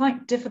it's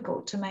quite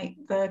difficult to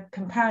make the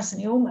comparison.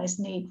 You almost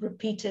need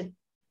repeated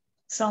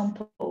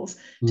samples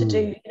to do,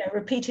 you know,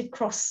 repeated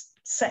cross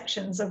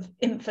sections of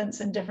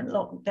infants in different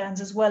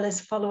lockdowns, as well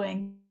as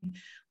following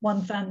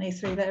one family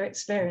through their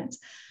experience.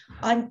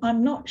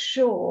 I'm not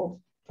sure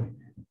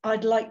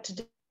I'd like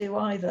to do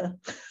either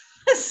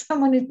as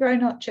someone who's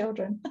grown up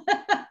children.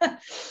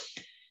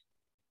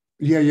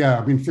 Yeah.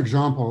 I mean, for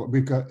example,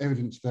 we've got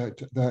evidence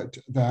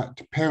that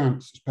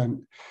parents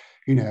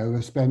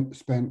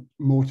spent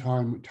more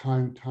time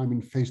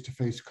in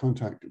face-to-face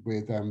contact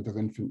with their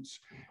infants,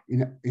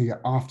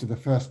 after the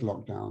first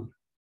lockdown.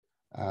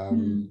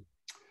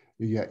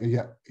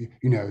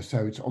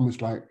 So it's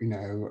almost like,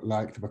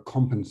 like they were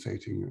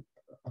compensating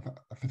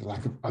for the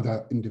lack of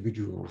other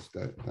individuals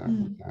that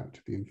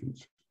the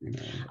infants.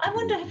 I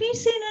wonder, have you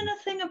seen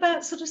anything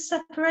about sort of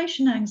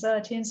separation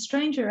anxiety and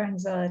stranger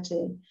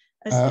anxiety?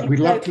 We'd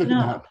love to look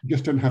at that. We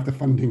just don't have the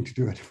funding to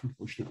do it,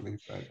 unfortunately.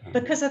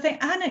 Because I think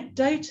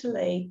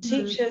anecdotally,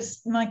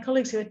 teachers, my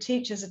colleagues who are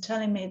teachers, are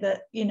telling me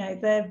that,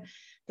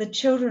 the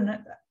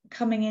children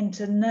coming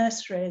into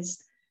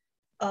nurseries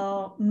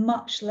are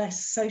much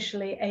less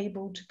socially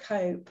able to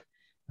cope.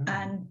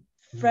 And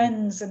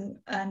friends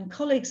and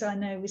colleagues I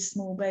know with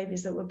small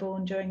babies that were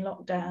born during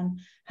lockdown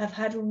have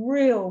had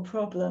real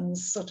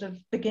problems sort of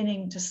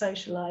beginning to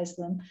socialize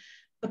them,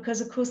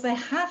 because of course they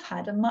have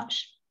had a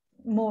much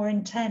more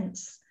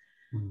intense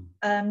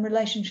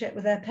relationship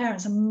with their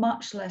parents and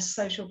much less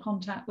social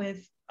contact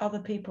with other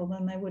people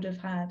than they would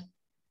have had.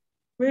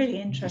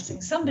 Really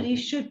interesting. Somebody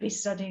should be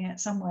studying it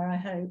somewhere, I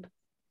hope.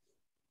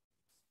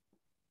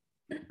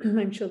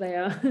 I'm sure they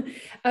are.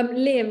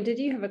 Liam, did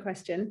you have a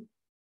question?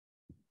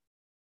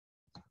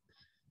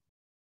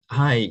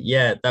 Hi,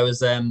 yeah, that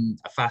was a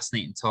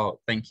fascinating talk.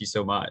 Thank you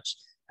so much.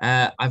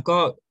 I've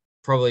got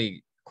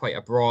probably quite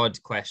a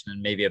broad question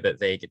and maybe a bit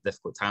vague and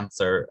difficult to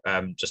answer,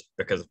 just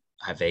because of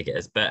how vague it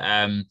is. But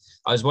I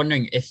was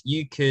wondering if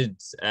you could,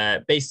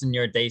 based on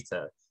your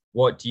data,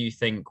 what do you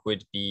think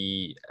would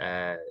be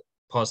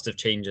positive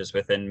changes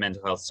within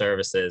mental health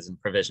services and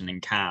provision in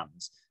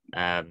CAMHS,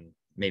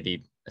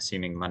 maybe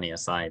assuming money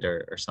aside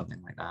or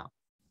something like that?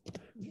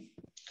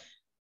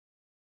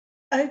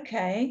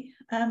 Okay,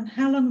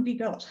 how long have you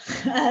got?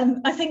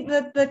 I think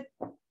that the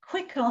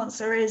quick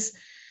answer is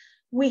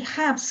we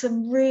have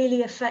some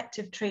really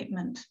effective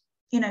treatment.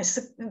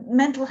 So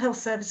mental health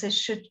services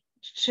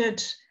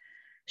should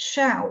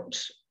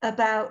shout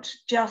about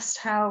just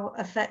how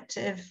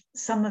effective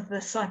some of the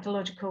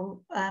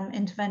psychological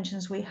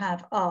interventions we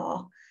have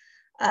are.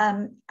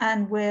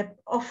 And we're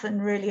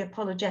often really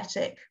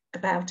apologetic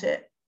about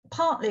it,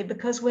 partly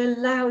because we're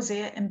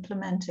lousy at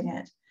implementing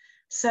it.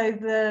 So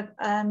the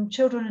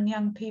Children and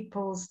Young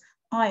People's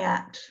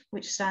IACT,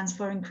 which stands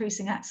for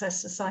Increasing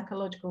Access to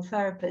Psychological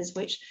Therapies,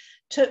 which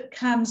took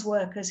CAMHS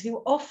workers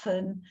who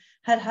often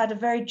had had a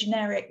very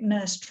generic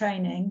nurse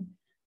training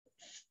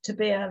to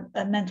be a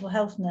mental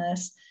health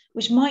nurse,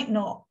 which might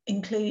not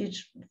include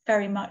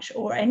very much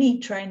or any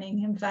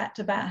training, in fact,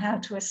 about how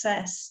to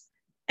assess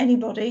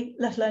anybody,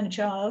 let alone a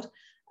child,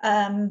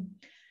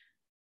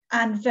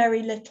 and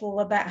very little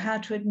about how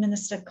to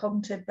administer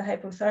cognitive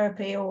behavioural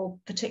therapy or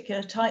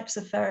particular types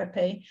of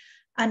therapy,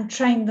 and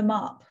train them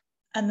up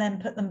and then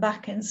put them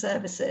back in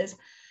services.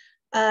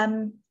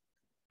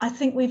 I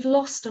think we've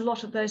lost a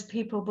lot of those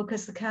people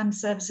because the CAMHS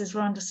services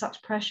were under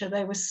such pressure.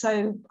 They were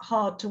so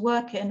hard to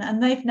work in,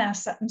 and they've now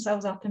set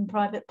themselves up in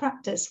private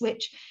practice,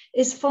 which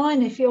is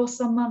fine if you're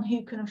someone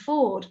who can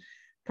afford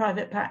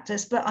private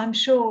practice. But I'm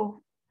sure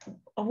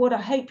what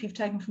I hope you've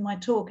taken from my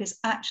talk is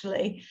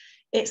actually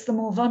it's the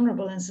more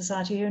vulnerable in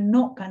society who are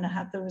not going to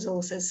have the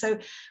resources. So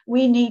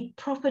we need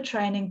proper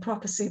training,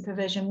 proper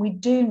supervision. We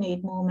do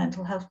need more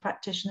mental health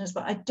practitioners,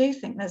 but I do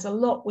think there's a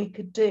lot we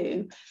could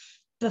do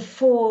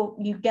before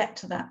you get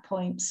to that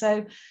point.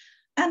 So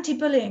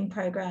anti-bullying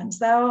programs,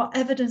 there are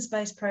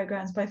evidence-based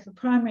programs, both for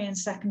primary and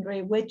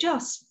secondary. We're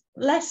just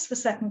less for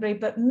secondary,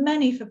 but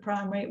many for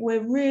primary.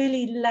 We're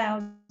really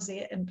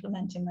lousy at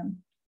implementing them.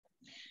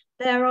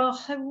 There are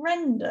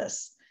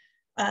horrendous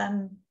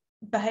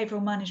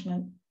behavioural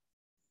management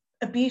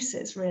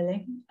abuses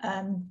really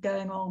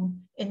going on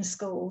in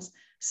schools.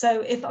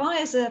 So if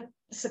I, as a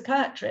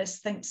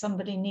psychiatrist, think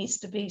somebody needs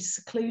to be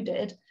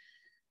secluded,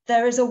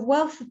 there is a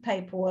wealth of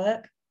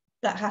paperwork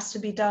that has to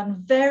be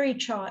done, very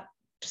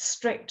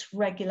strict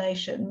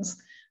regulations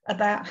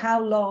about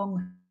how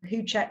long,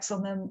 who checks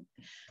on them.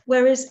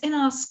 Whereas in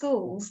our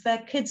schools, there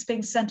are kids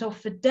being sent off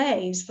for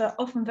days for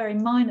often very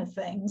minor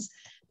things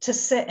to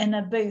sit in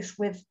a booth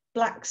with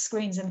black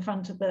screens in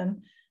front of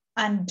them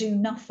and do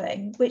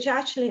nothing, which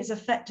actually is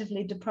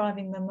effectively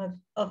depriving them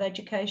of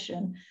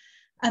education.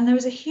 And there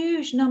is a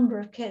huge number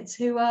of kids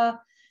who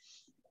are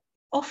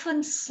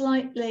often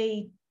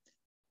slightly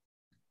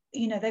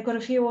you know, they've got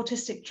a few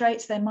autistic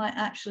traits, they might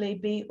actually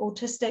be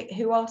autistic,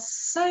 who are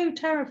so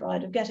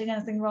terrified of getting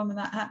anything wrong and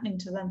that happening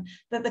to them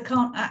that they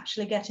can't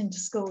actually get into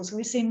schools.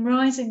 We've seen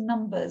rising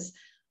numbers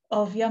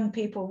of young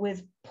people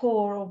with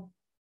poor or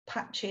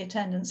patchy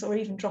attendance, or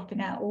even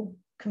dropping out all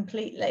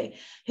completely,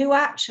 who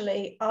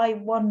actually, I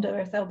wonder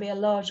if there'll be a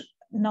large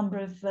number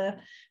of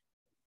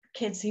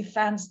kids who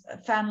found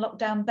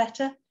lockdown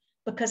better,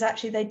 because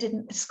actually they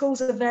didn't.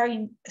 Schools are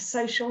very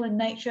social in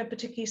nature,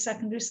 particularly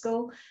secondary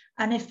school,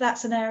 and if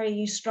that's an area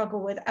you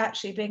struggle with,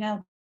 actually being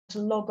able to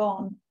log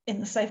on in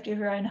the safety of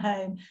your own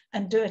home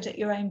and do it at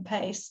your own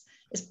pace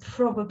is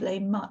probably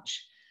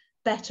much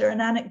better.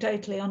 And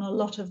anecdotally, on a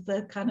lot of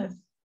the kind of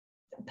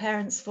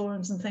parents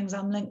forums and things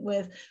I'm linked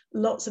with,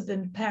 lots of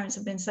parents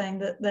have been saying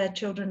that their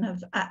children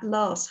have at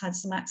last had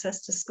some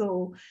access to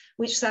school,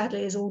 which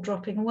sadly is all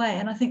dropping away.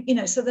 And I think, you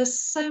know, so there's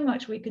so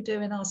much we could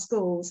do in our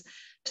schools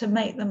to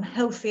make them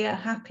healthier,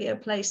 happier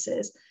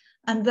places,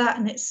 and that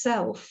in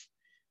itself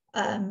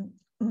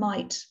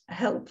might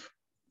help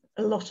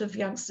a lot of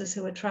youngsters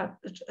who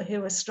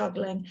are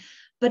struggling.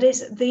 But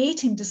it's the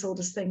eating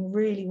disorders thing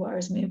really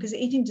worries me, because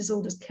eating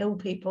disorders kill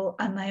people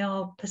and they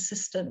are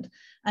persistent.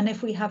 And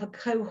if we have a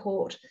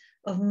cohort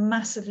of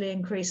massively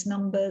increased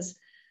numbers,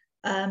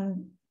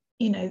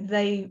 you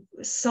know,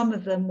 some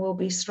of them will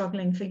be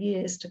struggling for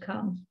years to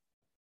come,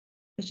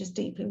 which is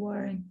deeply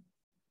worrying.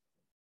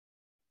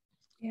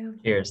 Yeah.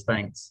 Cheers,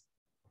 thanks.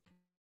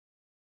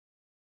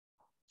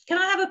 Can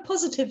I have a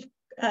positive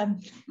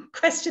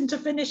question to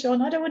finish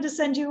on? I don't want to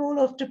send you all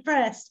off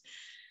depressed.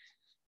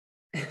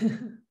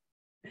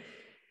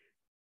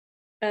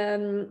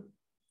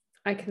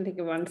 I can think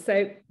of one.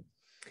 So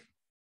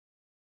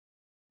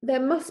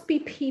there must be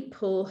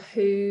people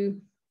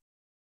who've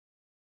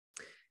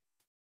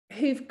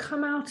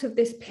come out of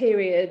this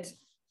period,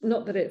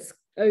 not that it's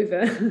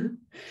over,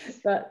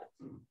 but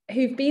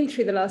who've been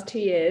through the last 2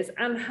 years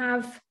and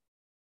have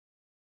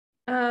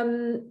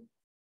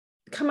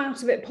come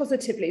out of it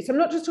positively. So I'm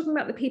not just talking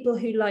about the people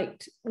who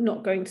liked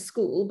not going to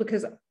school,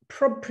 because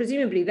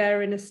presumably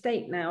they're in a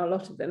state now, a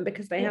lot of them,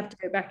 because they have to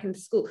go back into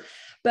school.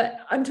 But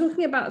I'm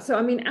talking about, so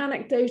I mean,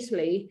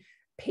 anecdotally,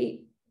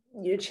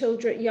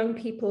 young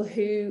people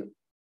who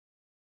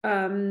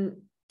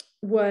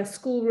were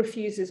school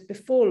refusers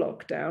before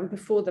lockdown,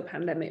 before the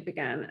pandemic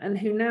began, and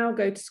who now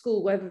go to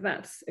school, whether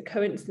that's a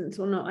coincidence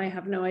or not, I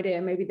have no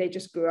idea. Maybe they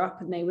just grew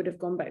up and they would have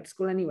gone back to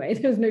school anyway.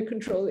 There was no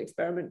control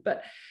experiment.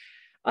 But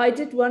I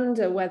did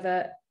wonder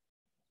whether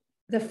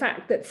the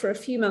fact that for a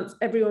few months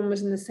everyone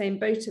was in the same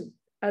boat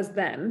as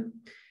them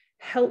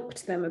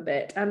helped them a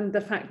bit, and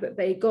the fact that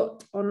they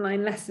got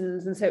online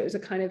lessons, and so it was a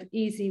kind of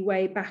easy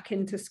way back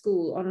into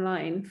school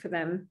online for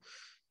them.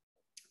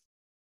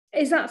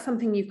 Is that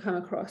something you've come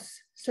across?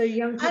 So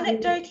young people...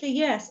 Anecdotally,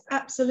 yes,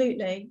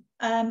 absolutely.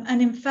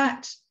 And in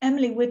fact,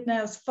 Emily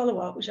Widnell's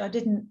follow-up, which I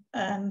didn't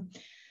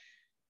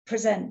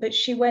present, but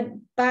she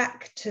went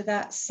back to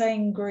that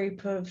same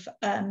group of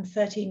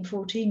 13,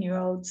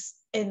 14-year-olds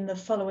in the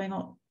following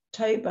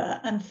October,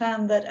 and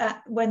found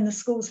that when the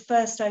schools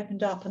first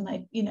opened up and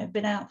they'd, you know,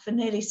 been out for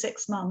nearly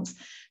 6 months,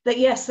 that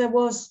yes, there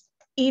was,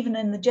 even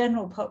in the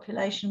general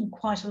population,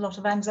 quite a lot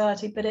of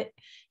anxiety, but it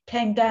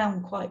came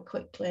down quite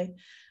quickly.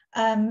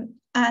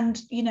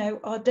 And, you know,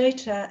 our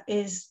data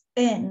is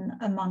in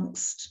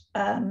amongst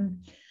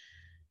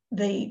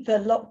the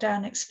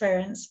lockdown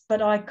experience,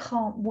 but I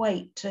can't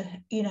wait to,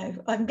 you know,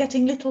 I'm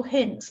getting little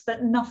hints,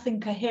 but nothing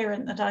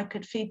coherent that I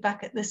could feed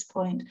back at this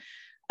point.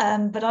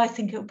 But I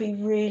think it would be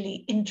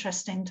really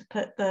interesting to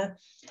put the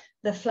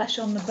flesh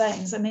on the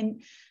bones. I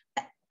mean,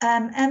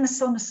 Emma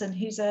Sonnerson,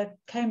 who's a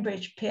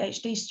Cambridge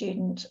PhD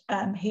student,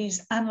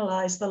 who's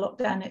analysed the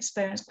lockdown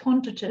experience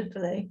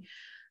quantitatively,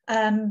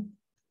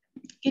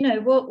 you know,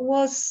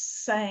 was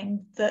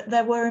saying that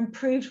there were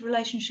improved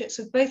relationships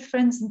with both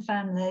friends and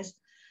families.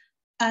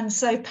 And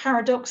so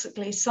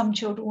paradoxically, some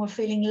children were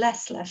feeling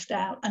less left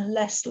out and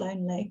less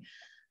lonely.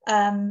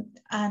 And,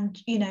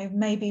 you know,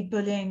 maybe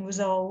bullying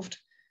resolved.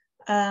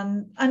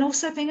 And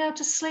also being able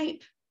to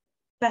sleep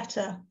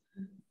better.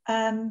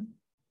 You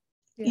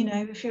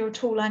know, if you're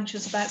at all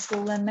anxious about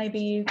school, then maybe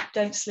you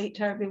don't sleep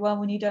terribly well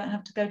when you don't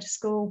have to go to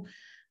school,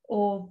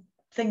 or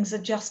things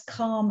are just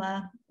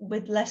calmer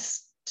with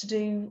less to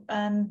do.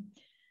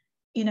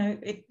 You know,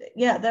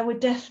 there were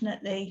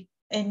definitely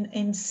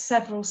in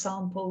several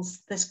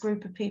samples this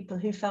group of people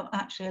who felt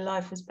actually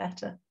life was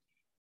better.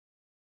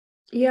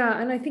 Yeah,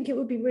 and I think it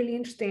would be really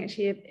interesting,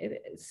 actually,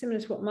 similar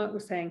to what Mark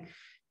was saying,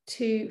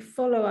 to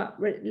follow up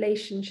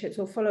relationships,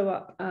 or follow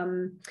up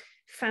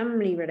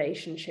family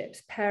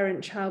relationships,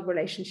 parent-child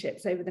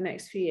relationships over the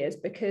next few years,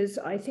 because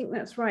I think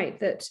that's right,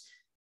 that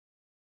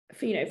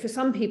for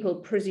some people,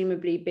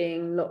 presumably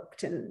being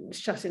locked and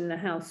shut in the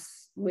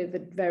house with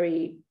a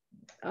very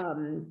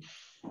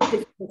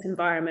difficult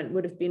environment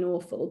would have been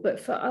awful, but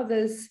for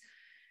others,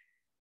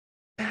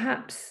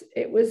 perhaps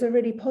it was a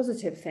really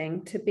positive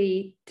thing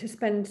to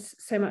spend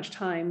so much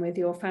time with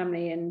your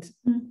family and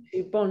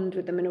to bond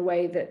with them in a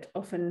way that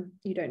often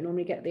you don't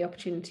normally get the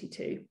opportunity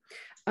to.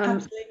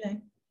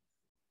 Absolutely.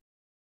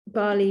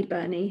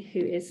 Bernie, who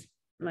is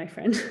my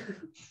friend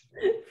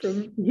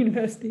from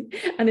university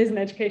and is an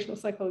educational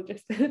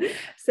psychologist,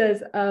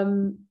 says,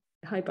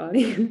 hi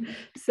Barney,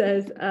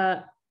 says,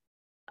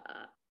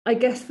 I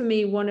guess for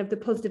me, one of the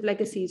positive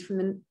legacies from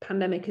the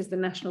pandemic is the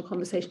national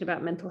conversation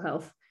about mental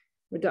health,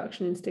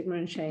 reduction in stigma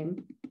and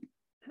shame.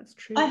 That's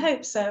true. I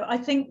hope so. I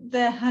think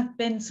there had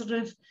been sort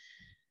of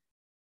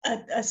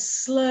a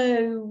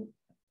slow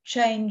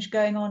change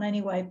going on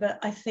anyway, but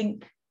I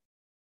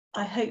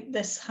hope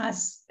this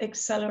has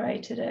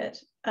accelerated it.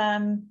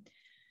 I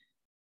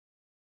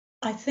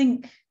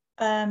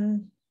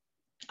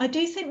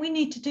do think we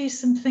need to do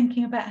some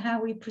thinking about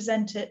how we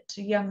present it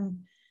to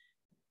young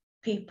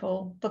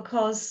people,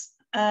 because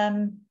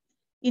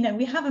you know,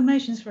 we have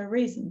emotions for a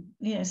reason.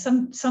 You know,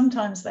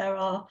 sometimes there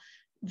are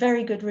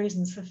very good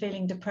reasons for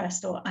feeling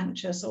depressed or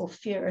anxious or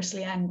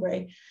furiously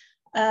angry,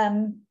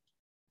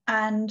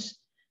 and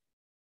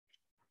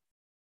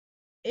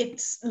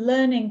it's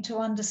learning to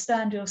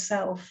understand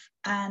yourself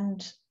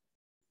and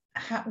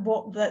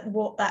what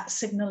that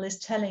signal is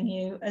telling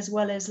you, as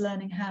well as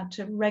learning how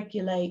to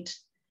regulate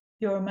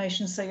your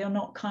emotions so you're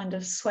not kind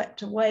of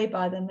swept away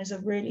by them, is a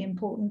really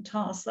important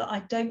task that I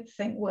don't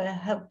think we're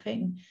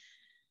helping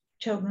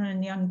children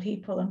and young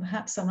people, and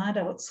perhaps some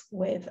adults,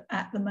 with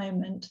at the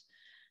moment.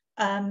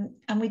 And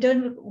we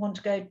don't want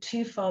to go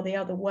too far the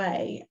other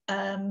way,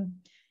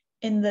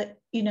 in that,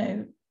 you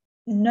know,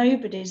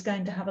 nobody's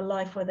going to have a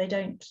life where they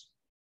don't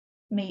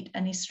meet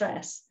any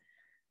stress.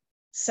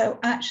 So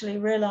actually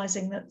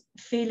realizing that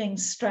feeling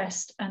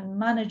stressed and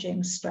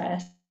managing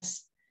stress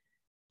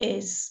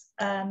is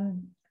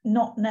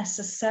not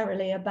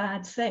necessarily a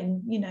bad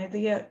thing. You know,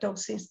 the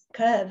Yerkes-Dodds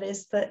curve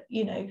is that,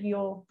 you know,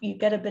 you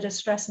get a bit of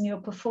stress and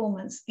your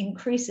performance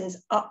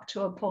increases up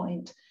to a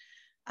point.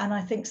 And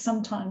I think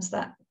sometimes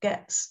that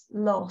gets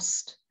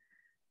lost.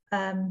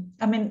 I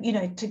mean, you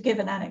know, to give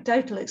an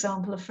anecdotal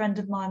example, a friend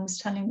of mine was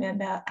telling me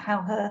about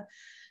how her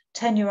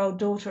 10-year-old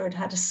daughter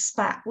had a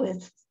spat,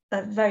 with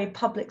a very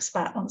public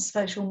spat on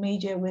social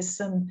media with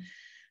some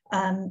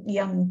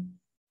young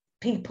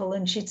people,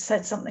 and she'd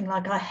said something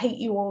like, I hate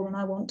you all and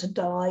I want to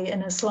die,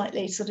 in a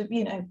slightly sort of,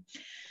 you know,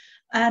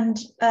 and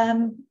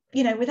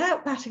you know,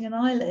 without batting an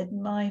eyelid,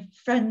 my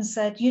friend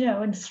said, you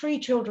know, and 3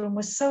 children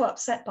were so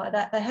upset by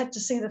that they had to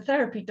see the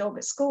therapy dog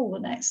at school the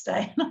next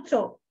day. And I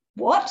thought,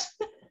 what?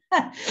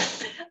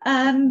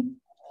 And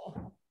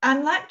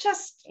that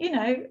just, you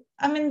know,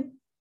 I mean,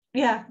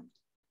 yeah,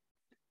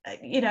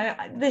 you know,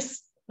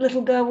 this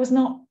little girl was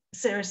not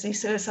seriously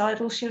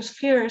suicidal. She was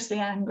furiously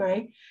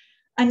angry.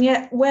 And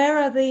yet, where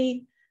are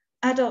the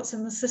adults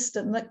in the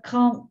system that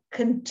can't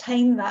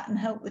contain that and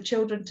help the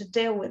children to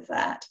deal with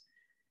that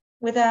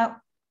without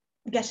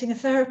getting a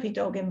therapy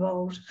dog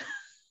involved?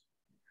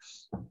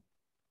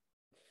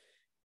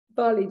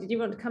 Barley, did you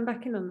want to come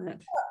back in on that?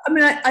 I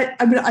mean,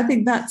 I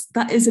think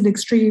that is an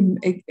extreme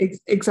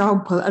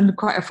example, and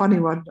quite a funny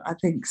one, I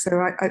think. So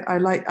I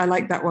like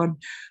that one.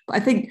 But I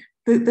think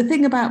the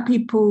thing about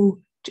people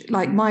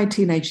like my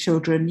teenage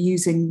children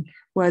using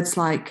words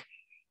like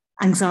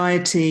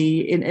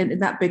anxiety in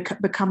that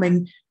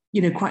becoming,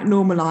 you know, quite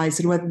normalized,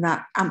 and whether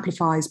that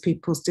amplifies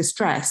people's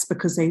distress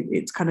because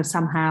it's kind of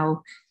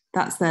somehow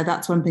that's there.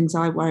 That's one of the things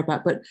I worry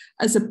about. But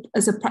as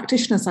a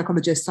practitioner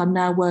psychologist, I'm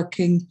now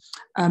working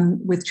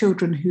with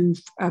children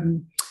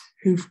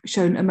who've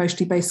shown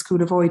emotionally based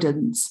school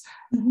avoidance.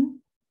 Mm-hmm.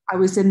 I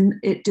was in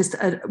it just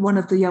one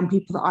of the young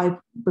people that I've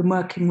been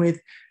working with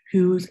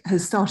who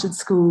has started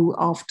school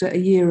after a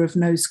year of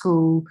no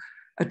school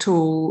at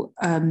all,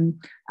 and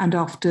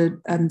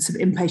after some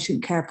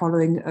inpatient care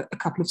following a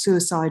couple of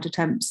suicide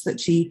attempts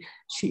that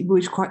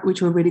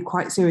which were really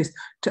quite serious.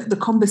 The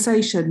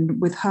conversation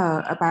with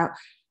her about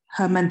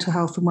her mental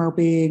health and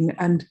well-being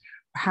and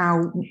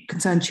how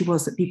concerned she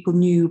was that people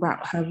knew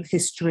about her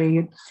history,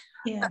 and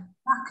a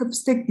lack of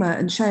stigma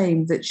and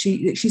shame that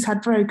she's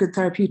had very good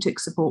therapeutic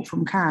support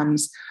from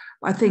CAMHS.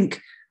 I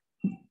think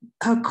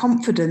her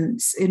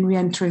confidence in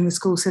re-entering the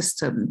school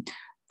system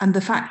and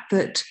the fact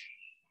that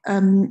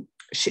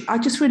I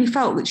just really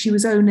felt that she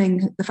was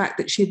owning the fact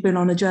that she'd been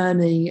on a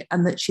journey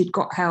and that she'd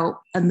got help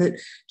and that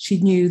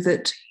she knew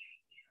that,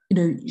 you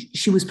know,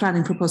 she was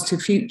planning for a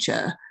positive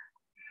future,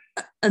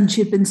 and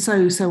she'd been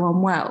so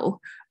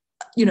unwell.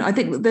 You know, I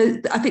think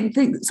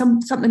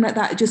something like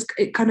that.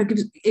 It kind of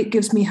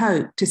gives me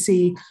hope to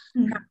see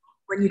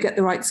when you get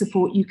the right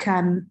support, you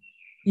can.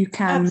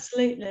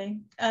 Absolutely,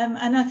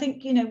 and I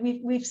think, you know,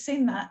 we've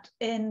seen that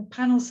in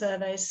panel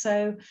surveys.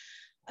 So.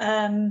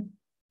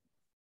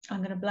 I'm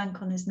going to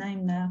blank on his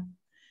name now.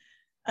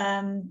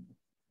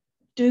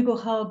 Dougal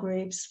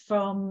Hargreaves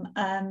from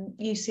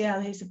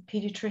UCL, he's a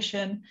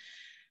paediatrician.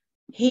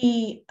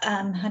 He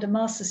had a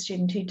master's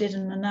student who did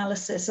an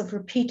analysis of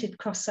repeated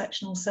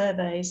cross-sectional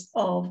surveys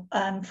of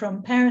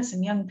from parents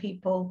and young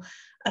people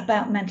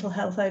about mental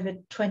health over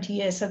 20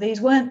 years. So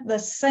these weren't the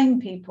same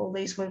people,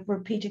 these were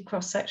repeated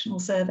cross-sectional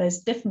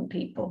surveys, different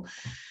people.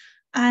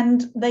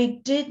 And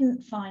they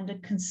didn't find a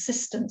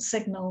consistent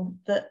signal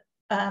that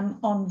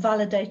on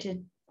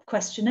validated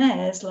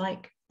questionnaires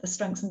like the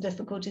Strengths and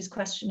Difficulties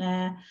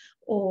questionnaire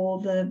or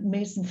the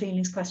Moods and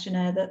Feelings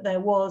questionnaire, that there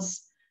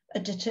was a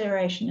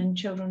deterioration in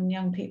children and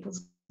young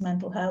people's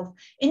mental health.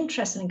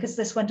 Interestingly, because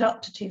this went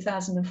up to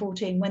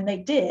 2014, when they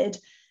did,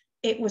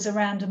 it was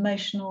around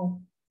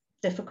emotional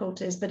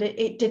difficulties, but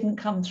it didn't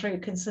come through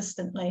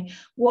consistently.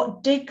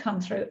 What did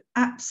come through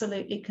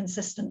absolutely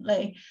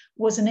consistently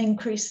was an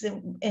increase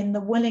in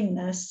the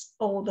willingness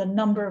or the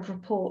number of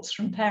reports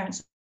from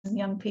parents and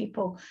young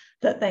people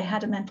that they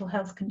had a mental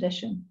health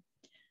condition.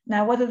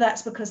 Now, whether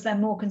that's because they're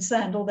more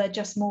concerned or they're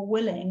just more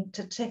willing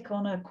to tick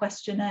on a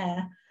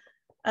questionnaire,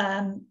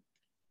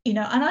 you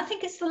know, and I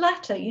think it's the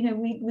latter. You know,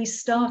 we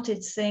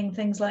started seeing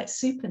things like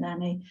Super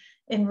Nanny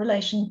in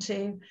relation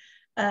to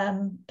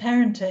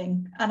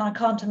parenting, and I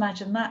can't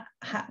imagine that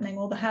happening,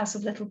 or the House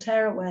of Little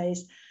Tearaways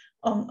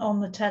on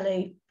the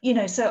telly. You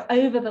know, so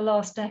over the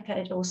last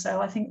decade or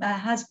so, I think there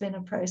has been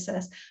a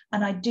process,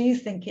 and I do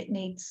think it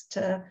needs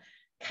to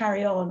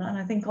carry on. And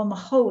I think on the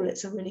whole,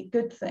 it's a really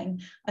good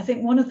thing. I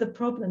think one of the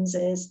problems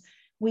is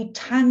we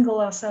tangle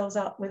ourselves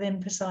up with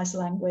imprecise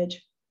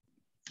language.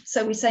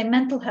 So we say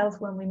mental health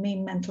when we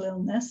mean mental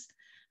illness,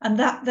 and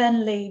that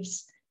then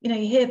leaves, you know,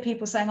 you hear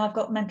people saying, I've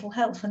got mental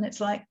health, and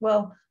it's like,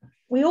 well,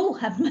 we all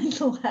have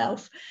mental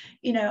health.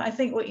 You know, I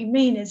think what you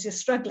mean is you're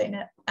struggling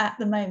at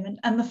the moment.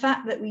 And the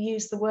fact that we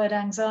use the word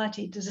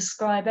anxiety to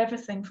describe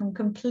everything from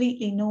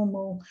completely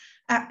normal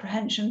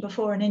apprehension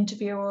before an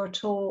interview or a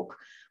talk,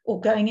 or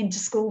going into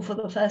school for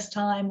the first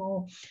time,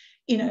 or,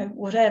 you know,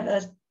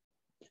 whatever.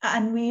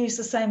 And we use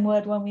the same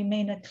word when we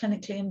mean a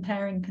clinically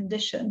impairing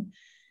condition.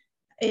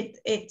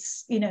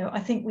 It's, you know, I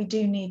think we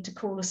do need to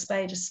call a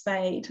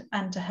spade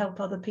and to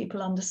help other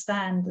people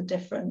understand the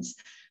difference.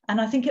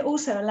 And I think it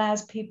also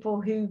allows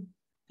people who,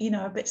 you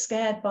know, are a bit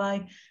scared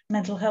by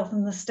mental health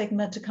and the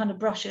stigma to kind of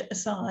brush it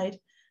aside.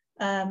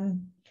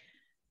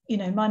 You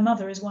know, my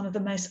mother is one of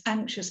the most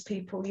anxious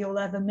people you'll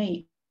ever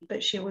meet,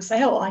 but she will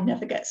say, oh, I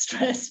never get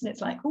stressed. And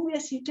it's like, oh,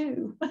 yes, you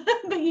do.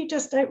 But you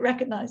just don't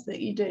recognize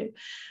that you do.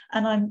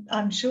 And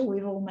I'm sure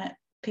we've all met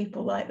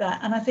people like that.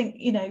 And I think,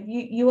 you know,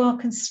 you are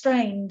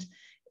constrained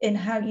in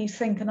how you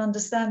think and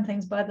understand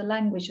things by the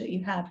language that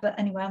you have. But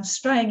anyway, I'm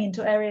straying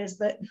into areas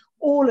that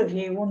all of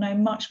you will know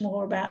much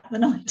more about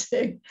than I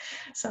do.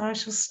 So I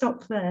shall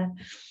stop there.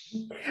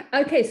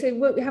 Okay, so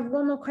we have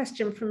one more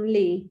question from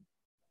Lee.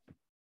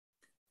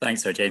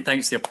 Thanks, Jane.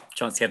 Thanks for the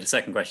chance to get a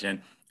second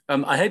question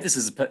in. I hope this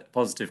is a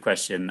positive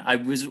question. I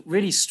was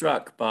really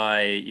struck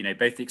by, you know,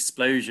 both the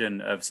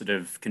explosion of sort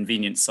of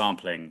convenient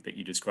sampling that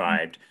you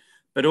described,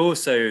 but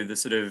also the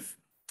sort of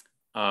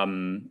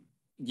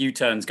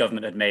U-turns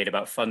government had made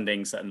about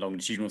funding certain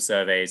longitudinal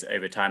surveys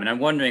over time. And I'm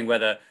wondering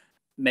whether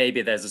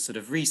maybe there's a sort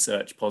of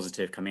research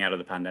positive coming out of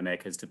the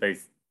pandemic as to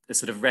both the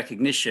sort of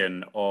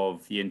recognition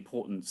of the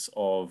importance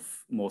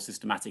of more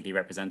systematically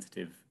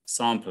representative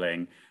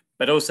sampling,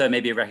 but also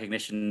maybe a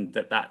recognition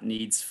that that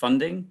needs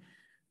funding.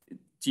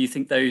 Do you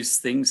think those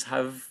things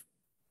have,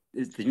 do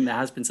you think there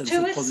has been some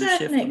sort of positive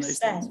shift on those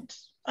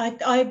things?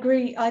 I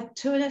agree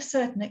to a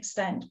certain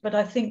extent, but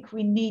I think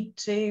we need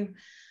to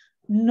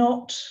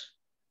not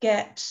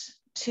get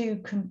too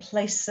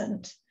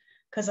complacent,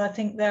 because I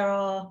think there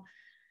are,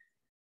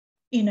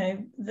 you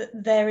know,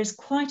 there is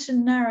quite a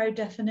narrow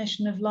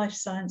definition of life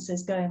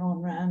sciences going on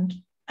around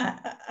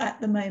at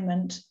the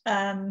moment.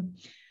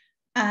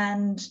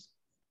 And,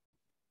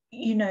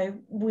 you know,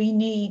 we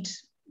need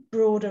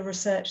broader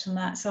research than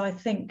that. So I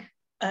think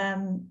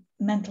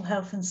mental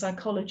health and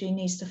psychology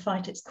needs to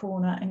fight its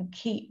corner and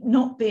keep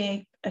not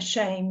being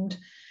ashamed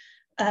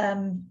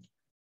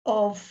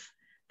of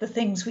the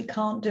things we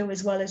can't do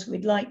as well as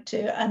we'd like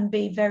to, and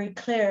be very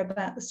clear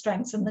about the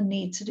strengths and the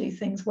need to do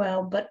things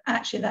well. But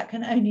actually that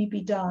can only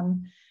be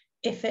done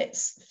if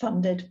it's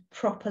funded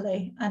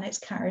properly and it's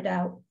carried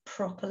out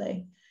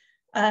properly.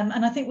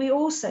 And I think we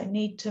also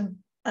need to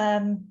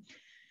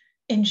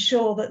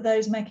ensure that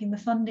those making the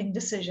funding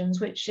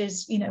decisions, which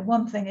is, you know,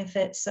 one thing if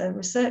it's a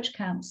research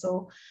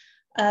council,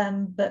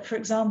 but for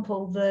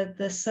example,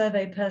 the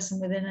survey person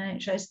within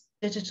NHS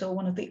Digital,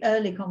 one of the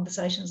early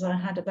conversations I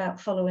had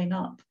about following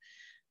up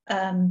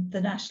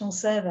the national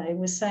survey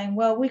was saying,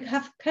 well, we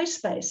have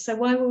CoSpace, so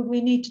why would we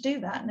need to do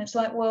that? And it's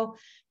like, well,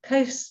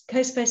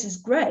 CoSpace is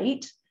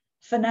great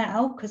for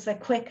now because they're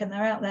quick and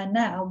they're out there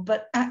now,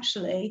 but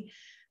actually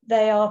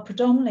they are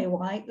predominantly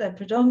white, they're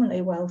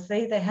predominantly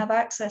wealthy, they have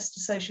access to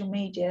social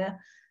media,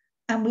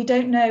 and we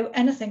don't know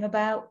anything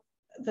about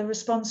the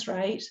response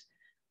rate,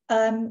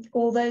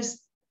 or those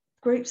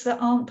groups that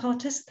aren't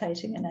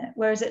participating in it.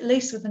 Whereas at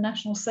least with the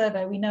national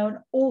survey, we know an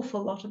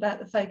awful lot about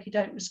the folk who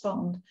don't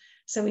respond,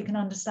 so we can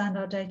understand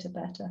our data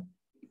better.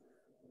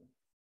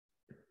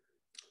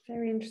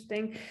 Very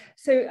interesting.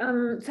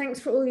 So thanks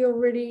for all your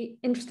really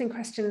interesting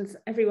questions,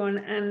 everyone.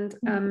 And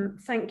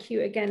thank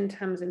you again,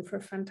 Tamsin, for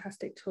a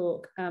fantastic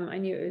talk. I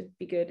knew it would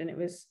be good and it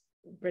was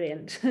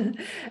brilliant.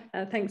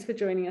 Thanks for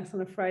joining us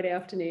on a Friday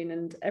afternoon,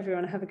 and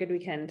everyone have a good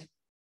weekend.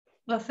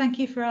 Well, thank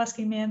you for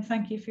asking me, and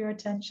thank you for your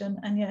attention.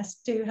 And yes,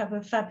 do have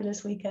a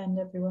fabulous weekend,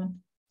 everyone.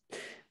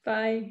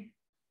 Bye.